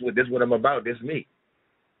what I'm about. This me.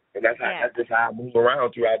 And that's just how I move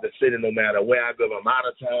around throughout the city. No matter where I go, I'm out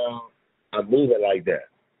of town, I'm moving like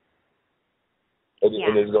that. And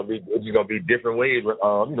it's gonna be different ways.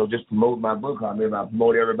 You know, just promote my book. I mean, if I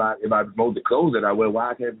promote the clothes that I wear,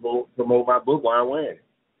 why I can't promote my book while I'm wearing it?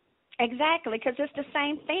 Exactly, because it's the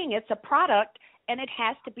same thing. It's a product, and it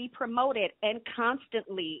has to be promoted, and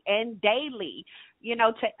constantly and daily, you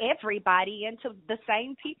know, to everybody and to the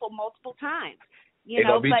same people multiple times. You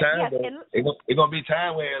know, it's gonna be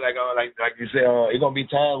time where, like you said, it's gonna be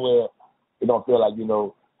time where it don't feel like, you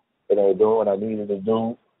know, it ain't doing what I needed to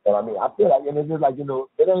do. And I mean, I feel like, and it's just like, you know,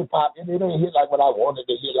 it ain't hit like what I wanted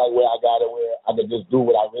to hit, like where I got it, where I could just do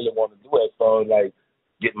what I really want to do, as far as like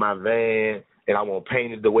get my van, and I want to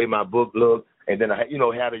paint it the way my book looks, And then I,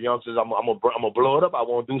 have the youngsters. I'm gonna blow it up. I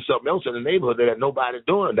want to do something else in the neighborhood that nobody's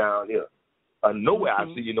doing down here. Nowhere I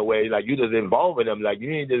see, where like you just involving them. Like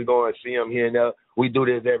you ain't just going to see them here and there. We do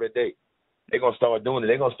this every day. They're gonna start doing it.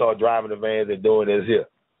 They're gonna start driving the vans and doing this here.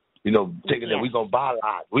 Taking them. We're gonna buy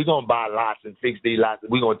lots. We're gonna buy lots and fix these lots.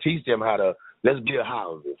 We're gonna teach them how to let's build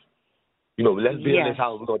houses. Let's build this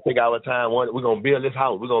house. We're gonna take our time. We're gonna build this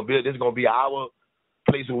house. We're gonna build. This is gonna be our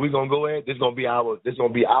place where we're gonna go at. This is gonna be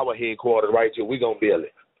our headquarters right here. We're gonna build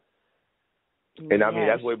it. And I mean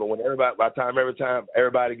that's the way. But when every time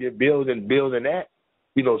everybody get building that,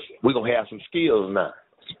 we're gonna have some skills now.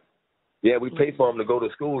 Yeah, we pay for them to go to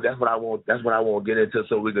school. That's what I want. That's what I want to get into,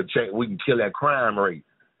 so we can kill that crime rate.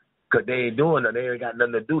 Cause they ain't doing it. They ain't got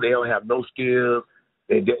nothing to do. They don't have no skills.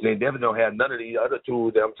 They definitely don't have none of these other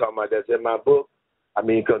tools that I'm talking about that's in my book. I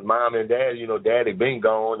mean, cause mom and dad, daddy been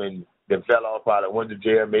gone and then fell off out of went to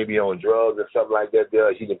jail, maybe on drugs or something like that.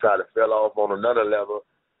 There, she can try to fell off on another level.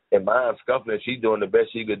 And mom's scuffling. She's doing the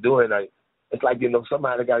best she could do, and it's like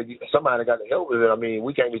somebody got to help with it. I mean,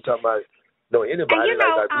 we can't be talking about anybody. And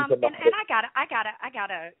I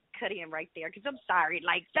gotta cut in right there because I'm sorry.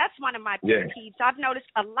 Like that's one of my pet peeves. I've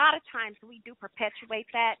noticed a lot of times we do perpetuate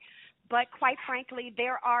that, but quite frankly,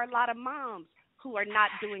 there are a lot of moms who are not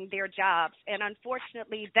doing their jobs, and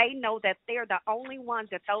unfortunately, they know that they're the only ones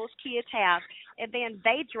that those kids have, and then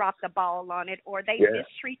they drop the ball on it, or they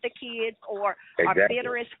mistreat the kids, or are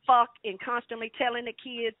bitter as fuck and constantly telling the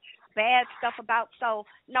kids bad stuff about. So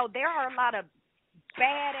no, there are a lot of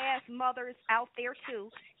badass mothers out there too,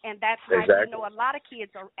 and that's why a lot of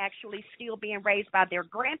kids are actually still being raised by their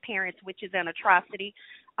grandparents, which is an atrocity.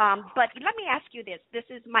 But let me ask you this. This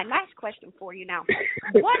is my last question for you now.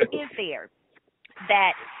 What is there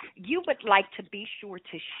that you would like to be sure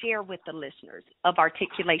to share with the listeners of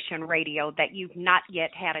Articulation Radio that you've not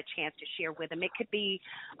yet had a chance to share with them? It could be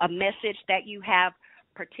a message that you have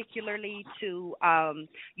particularly to,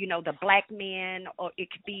 the black men, or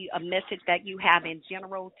it could be a message that you have in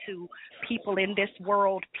general to people in this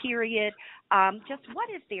world, period. Just what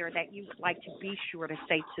is there that you would like to be sure to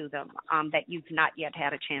say to them that you've not yet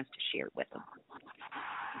had a chance to share with them?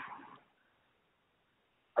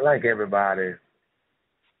 I like everybody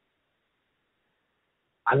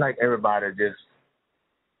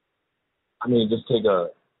just take a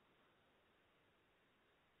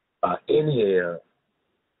inhale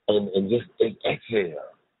and just exhale.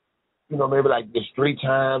 Maybe like just 3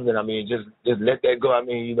 times, and just let that go.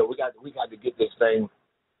 We got to get this thing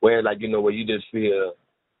where where you just feel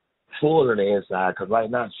full on the inside, because right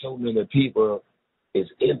now so many people is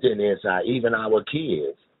empty on the inside, even our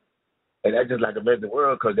kids. And that's just like a mess the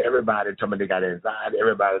world, because everybody talking about they got anxiety,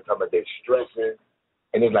 everybody talking about they're stressing.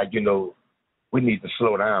 And it's like, we need to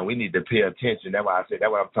slow down. We need to pay attention. That's why I said,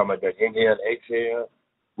 that's what I'm talking about, that inhale, exhale.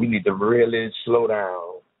 We need to really slow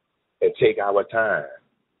down and take our time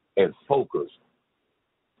and focus,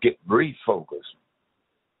 get brief focus,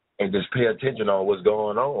 and just pay attention on what's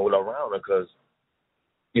going on all around us, because,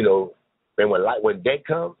 and when death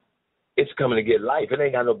comes, it's coming to get life. It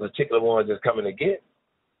ain't got no particular ones that's coming to get.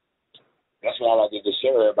 That's why I like to just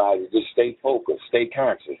share everybody. Just stay focused, stay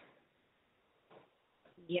conscious.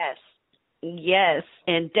 Yes,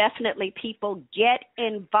 and definitely people get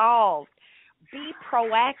involved. Be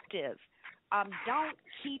proactive. Don't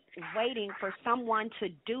keep waiting for someone to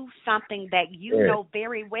do something that you know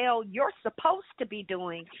very well you're supposed to be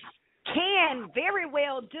doing, can very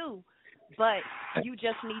well do, but you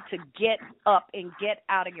just need to get up and get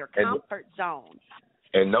out of your comfort zone.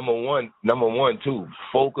 And number one too,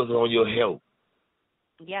 focus on your health.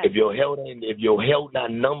 Yes. If your health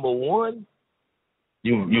not number one,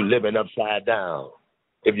 you living upside down.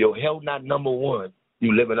 If your health not number one,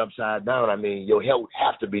 you living upside down. Your health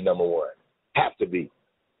have to be number one. Have to be.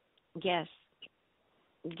 Yes.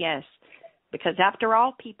 Because after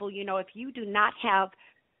all, people, if you do not have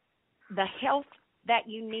the health that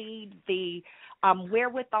you need, the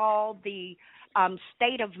wherewithal, the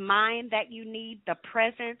state of mind that you need, the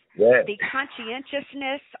presence, the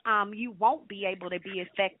conscientiousness, you won't be able to be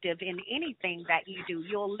effective in anything that you do.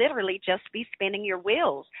 You'll literally just be spinning your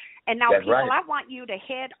wheels. And now, people, I want you to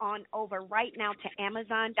head on over right now to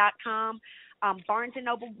Amazon.com, Barnes &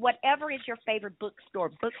 Noble, whatever is your favorite bookstore,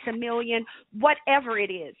 Books A Million, whatever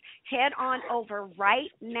it is. Head on over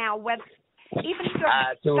right now, even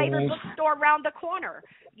your favorite bookstore around the corner.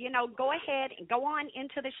 Go ahead and go on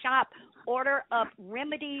into the shop. Order up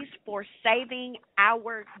Remedies for Saving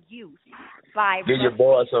Our Youth by Give your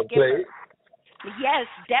boy some play. Yes,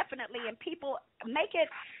 definitely. And people, make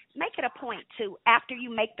it a point to, after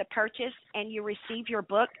you make the purchase and you receive your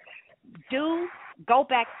book, do go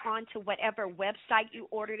back onto whatever website you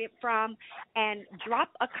ordered it from and drop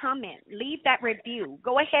a comment. Leave that review.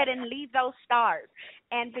 Go ahead and leave those stars.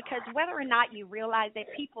 And because whether or not you realize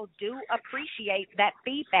that people do appreciate that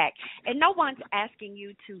feedback, and no one's asking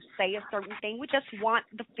you to say a certain thing. We just want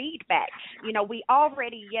the feedback. You know, we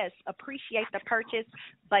already, yes, appreciate the purchase,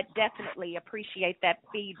 but definitely appreciate that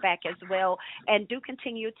feedback as well. And do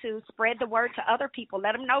continue to spread the word to other people.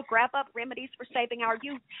 Let them know, grab up Remedies for Saving Our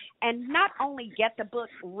Youth. And not only get the book,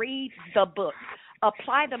 read the book.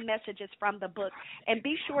 Apply the messages from the book, and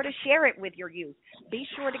be sure to share it with your youth. Be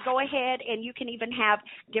sure to go ahead, and you can even have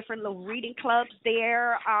different little reading clubs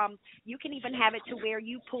there. You can even have it to where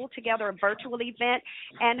you pull together a virtual event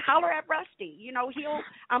and holler at Rusty. You know,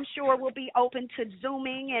 I'm sure will be open to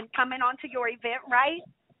Zooming and coming onto your event, right?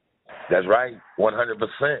 That's right,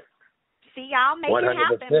 100%. See, y'all, make 100%. it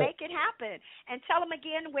happen. Make it happen. And tell them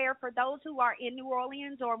again where, for those who are in New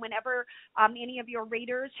Orleans or whenever any of your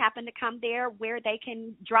readers happen to come there, where they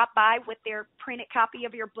can drop by with their printed copy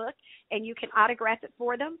of your book and you can autograph it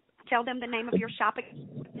for them. Tell them the name of your shop again.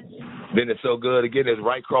 Then it's so good. Again, it's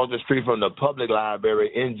right across the street from the public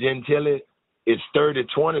library in Gentilly. It's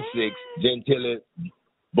 3026 Gentilly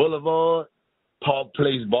Boulevard, Park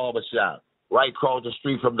Place Barbershop. Right across the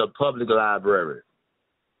street from the public library.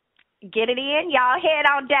 Get it in, y'all. Head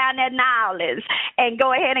on down there now, Liz, and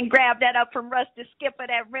go ahead and grab that up from Rusty Skipper,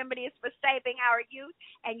 that Remedies for Saving Our Youth.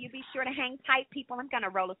 And you be sure to hang tight, people. I'm going to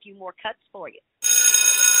roll a few more cuts for you.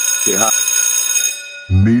 Yeah.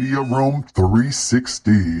 Media Room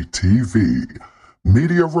 360 TV.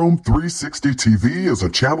 Media Room 360 TV is a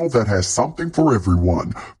channel that has something for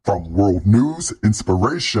everyone, from world news,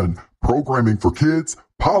 inspiration, programming for kids,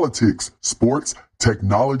 politics, sports,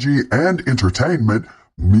 technology, and entertainment.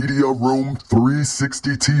 Media Room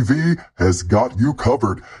 360 TV has got you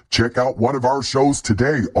covered. Check out one of our shows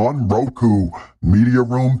today on Roku. Media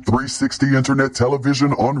Room 360 Internet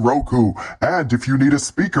Television on Roku. And if you need a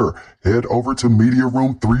speaker, head over to Media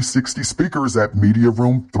Room 360 Speakers at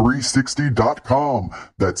MediaRoom360.com.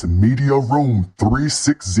 That's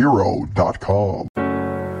MediaRoom360.com.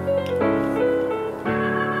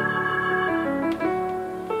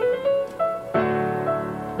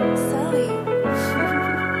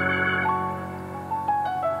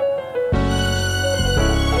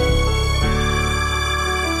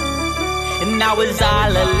 I was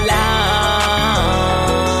all alone.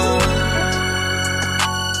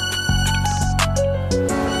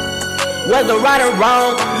 Whether right or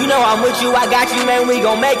wrong, you know I'm with you, I got you, man, we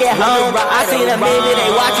gon' make it home. I seen a maybe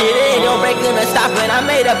they watch it, it ain't no breaking or stopping. I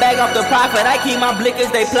made a bag off the profit, I keep my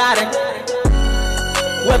blickers, they plotting.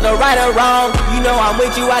 Whether right or wrong, you know I'm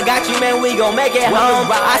with you, I got you, man, we gon' make it home.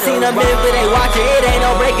 I seen a maybe they watch it, it ain't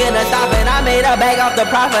no breaking or stopping. I made a bag off the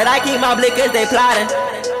profit, I keep my blickers, they plotting.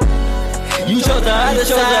 You chose the other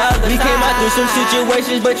side. We came out through some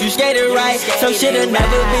situations, but you skated right. Some shit'll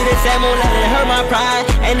never be the same, won't let it hurt my pride.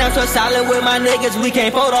 And I'm so solid with my niggas, we can't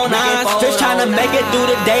fold on nines. Just tryna make it through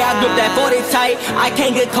the day, I grip that 40 tight. I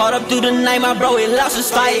can't get caught up through the night, my bro, he lost his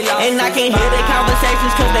fight. And I can't hear the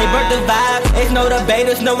conversations, cause they burnt the vibe. It's no debate,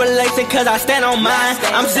 it's no relation, cause I stand on mine.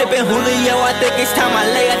 I'm sipping Julio, I think it's time I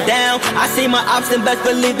lay it down. I see my ops and best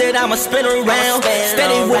believe that I'ma spin around.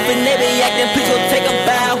 Steady whipping, they be acting, please go take a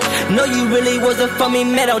bow. Know you really wasn't for me,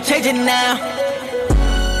 man, don't change it now.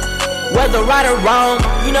 Whether right or wrong,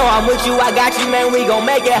 you know I'm with you, I got you, man, we gon'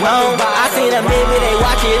 make it home. I seen a maybe they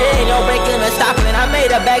watch it, it ain't no breaking or stopping. I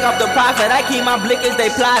made a bag off the profit, I keep my blickers, they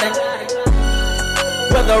plotting.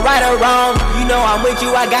 Whether right or wrong, you know I'm with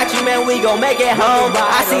you, I got you, man, we gon' make it home.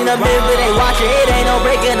 I seen a maybe they watch it, it ain't no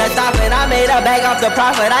breaking or stopping. I made a bag off the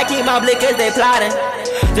profit, I keep my blickers, they plotting.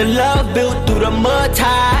 The love built through the mud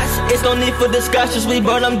ties. It's no need for discussions. We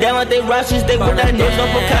burn them down like they Russians. They put their names on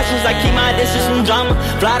percussions. I keep my distance from drama.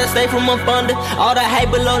 Fly to stay from up under. All the hate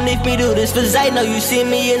beneath me do this for Zay. Know you see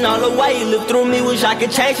me in all the way you look through me. Wish I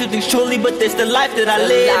could change some things truly, but this the life that I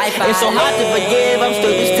live. It's so hard to forgive. I'm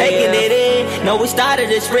still just taking it in. No, we started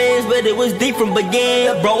as friends, but it was deep from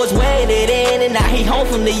begin. Bro was weighing it in, and now he home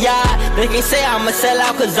from the yard. They can say I'm a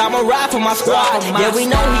sellout, cause I'm a ride for my squad. Yeah, we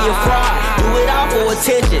know he a fraud. Do it all for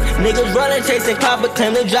attention. Niggas running, chasing clout, but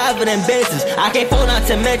claim to drive it in Benzes. I can't phone not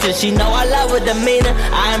to mention, she know I love her demeanor.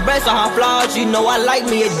 I embrace all her flaws, you know I like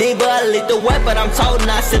me a diva. I lit the way, but I'm told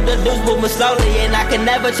not sip the deuce moving slowly. And I can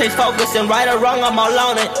never change focus, and right or wrong, I'm all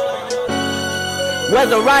on it.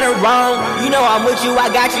 Whether right or wrong, you know I'm with you,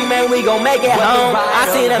 I got you, man, we gon' make it home. I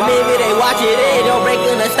seen a maybe they watch it, it ain't no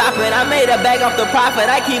breaking or stopping. I made a bag off the profit,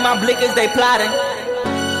 I keep my blickers, they plotting.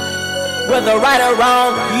 Whether right or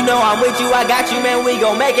wrong, you know I'm with you, I got you, man, we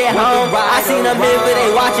gon' make it home. I seen them live, but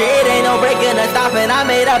they watching, it ain't no breaking or stopping. I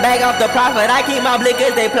made a bag off the profit, I keep my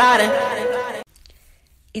blickers, they plotting.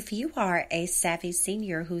 If you are a savvy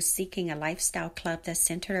senior who's seeking a lifestyle club that's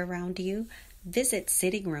centered around you, visit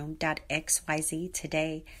sittingroom.xyz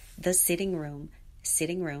today. The Sitting Room,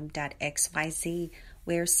 sittingroom.xyz,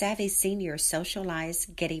 where savvy seniors socialize,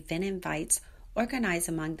 get event invites, organize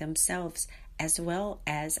among themselves, as well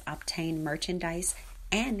as obtain merchandise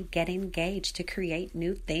and get engaged to create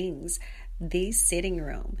new things. The Sitting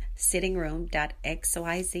Room,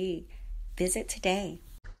 sittingroom.xyz. Visit today.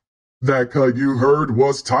 That cut you heard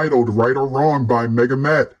was titled Right or Wrong by Mega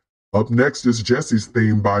Matt. Up next is Jesse's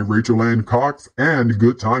theme by Rachel Ann Cox and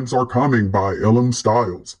Good Times Are Coming by Ellen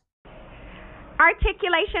Stiles.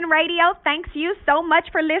 Articulation Radio, thanks you so much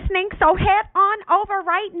for listening. So head on over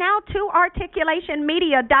right now to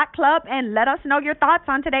articulationmedia.club and let us know your thoughts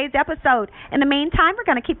on today's episode. In the meantime, we're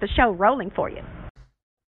going to keep the show rolling for you.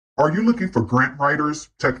 Are you looking for grant writers,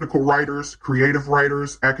 technical writers, creative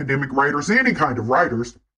writers, academic writers, any kind of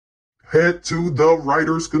writers? Head to the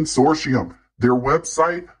Writers Consortium. Their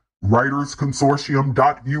website,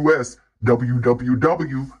 writersconsortium.us,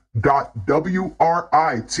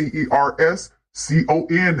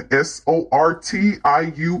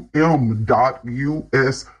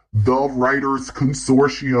 www.writersconsortium.us, the Writers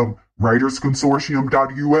Consortium,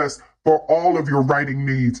 writersconsortium.us, for all of your writing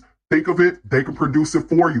needs. Think of it, they can produce it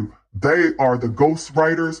for you. They are the ghost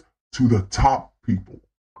writers to the top people.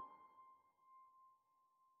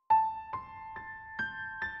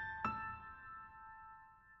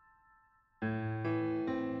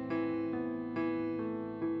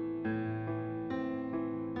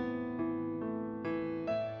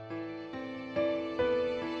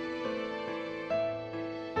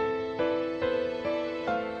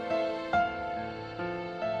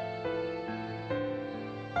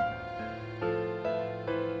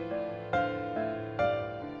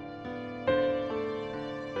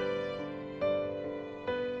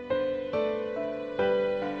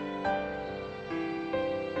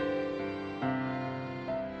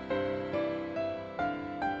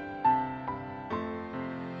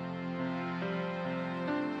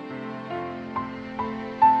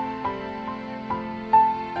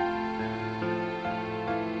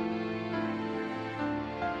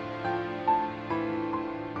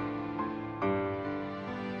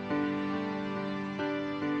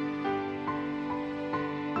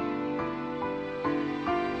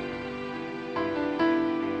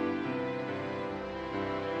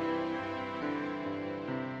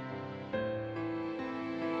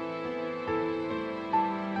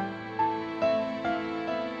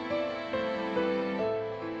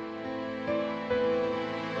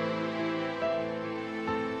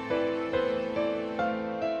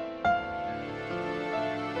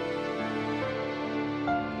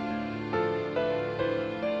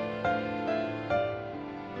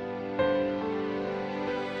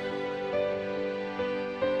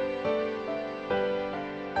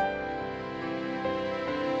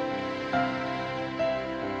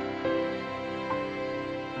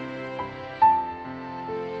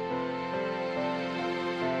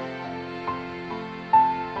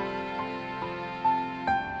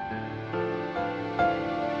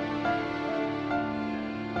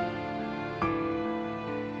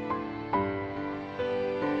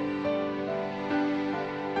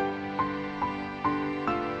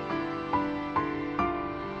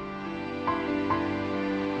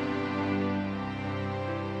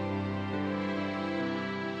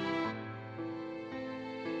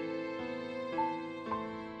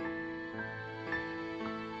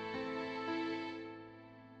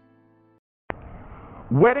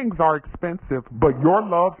 Weddings are expensive, but your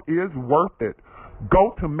love is worth it.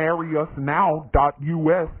 Go to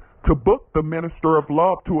marryusnow.us to book the Minister of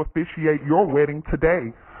Love to officiate your wedding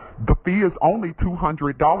today. The fee is only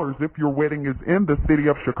 $200 if your wedding is in the city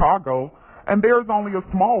of Chicago, and there's only a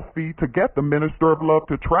small fee to get the Minister of Love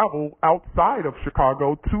to travel outside of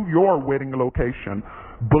Chicago to your wedding location.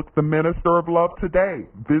 Book the Minister of Love today.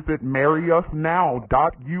 Visit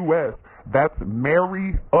marryusnow.us. That's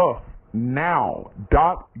marryusnow.us.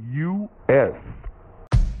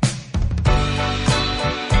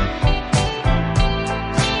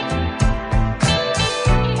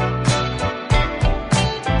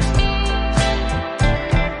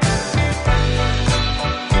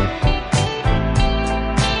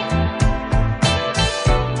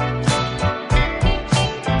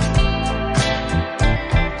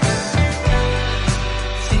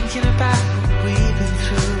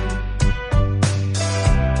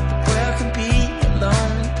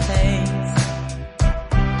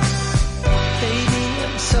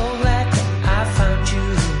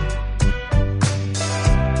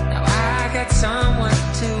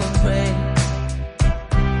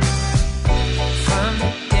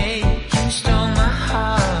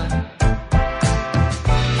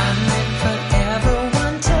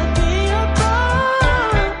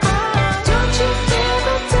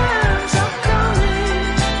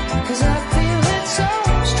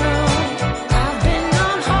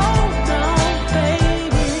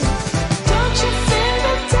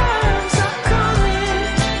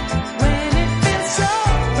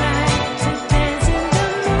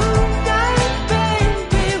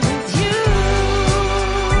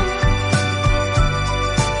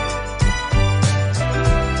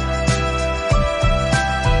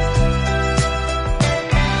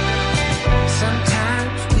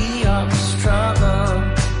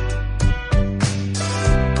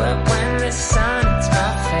 sun hits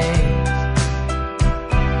my face.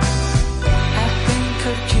 I think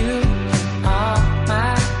of you, all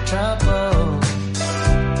my troubles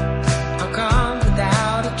are gone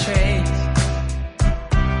without a trace.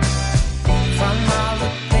 From all the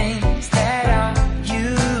things that are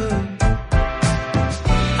you,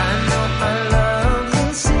 I know my love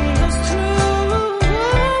will see us through.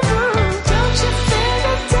 Don't you feel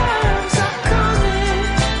the times are coming?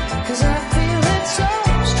 'Cause I feel it so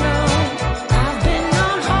strong. I've been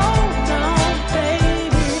on hold on,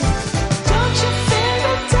 baby. Don't you feel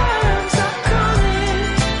the times are coming?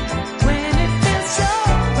 When it feels so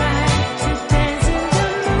right to dance in the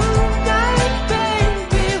moonlight,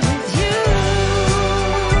 baby, with you.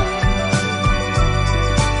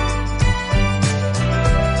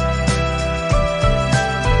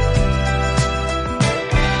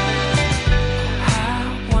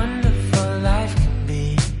 How wonderful life can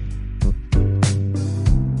be.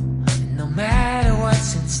 No matter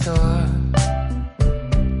what's in store,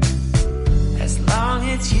 as long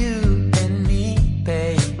as you and me,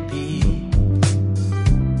 baby,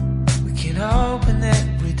 we can open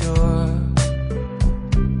every door.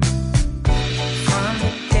 From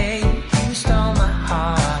the day you stole my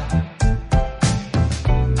heart,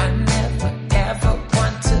 I never ever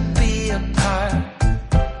want to be apart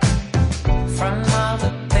from all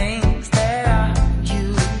the things that are you.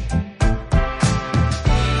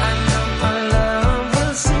 I know my love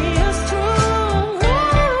will see us through.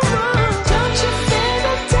 Don't you feel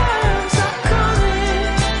the times are coming?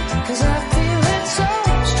 'Cause I feel it so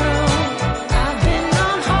strong. I've been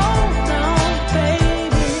on hold on,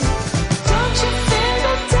 baby. Don't you feel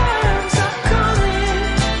the times are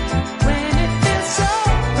coming? When it feels so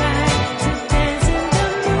right to dance in the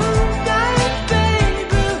moonlight,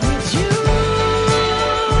 baby, with you.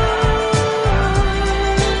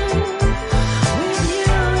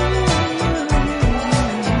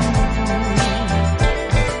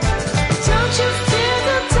 Don't you feel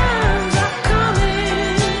the times are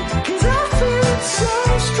coming? 'Cause I feel it so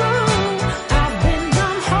strong. I've been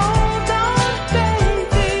on hold on,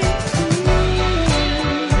 baby.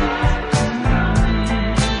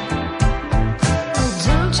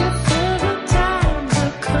 Don't you feel the times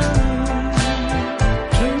are coming?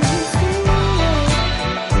 Can you feel it?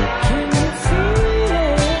 Can you feel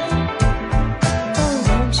it? Oh,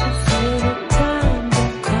 don't you feel the times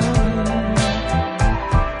are coming?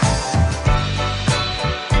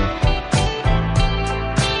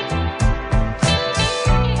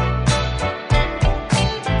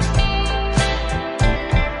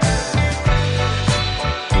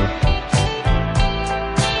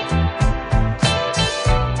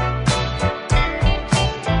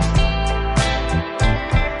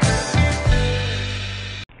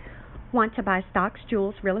 Want to buy stocks,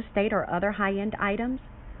 jewels, real estate, or other high-end items?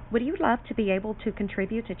 Would you love to be able to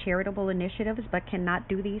contribute to charitable initiatives but cannot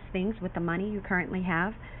do these things with the money you currently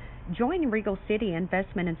have? Join Regal City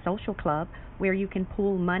Investment and Social Club, where you can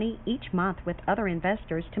pool money each month with other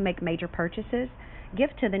investors to make major purchases,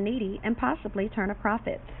 give to the needy, and possibly turn a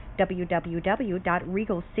profit.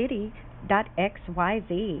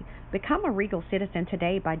 www.regalcity.xyz. Become a Regal citizen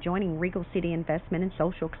today by joining Regal City Investment and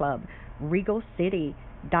Social Club. regalcity.xyz.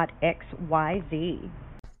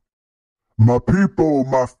 My people,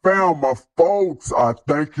 my fam, my folks, I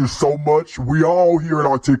thank you so much. We all here at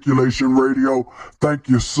Articulation Radio, thank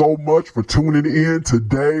you so much for tuning in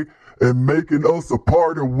today and making us a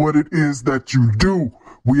part of what it is that you do.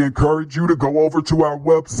 We encourage you to go over to our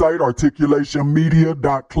website,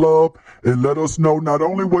 ARTiculationMedia.club, and let us know not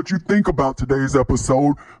only what you think about today's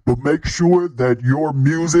episode, but make sure that your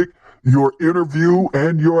music, your interview,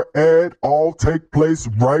 and your ad all take place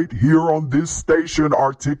right here on this station,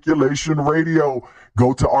 Articulation Radio.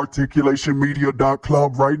 Go to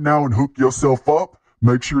ARTiculationMedia.club right now and hook yourself up.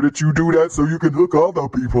 Make sure that you do that so you can hook other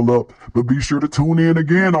people up. But be sure to tune in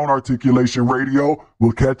again on Articulation Radio.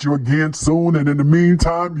 We'll catch you again soon. And in the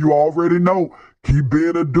meantime, you already know, keep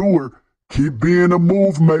being a doer, keep being a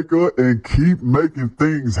move maker, and keep making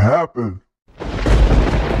things happen.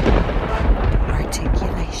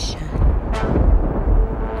 Articulation.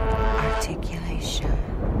 Articulation.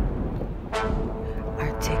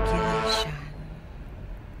 Articulation.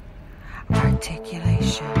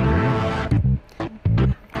 Articulation.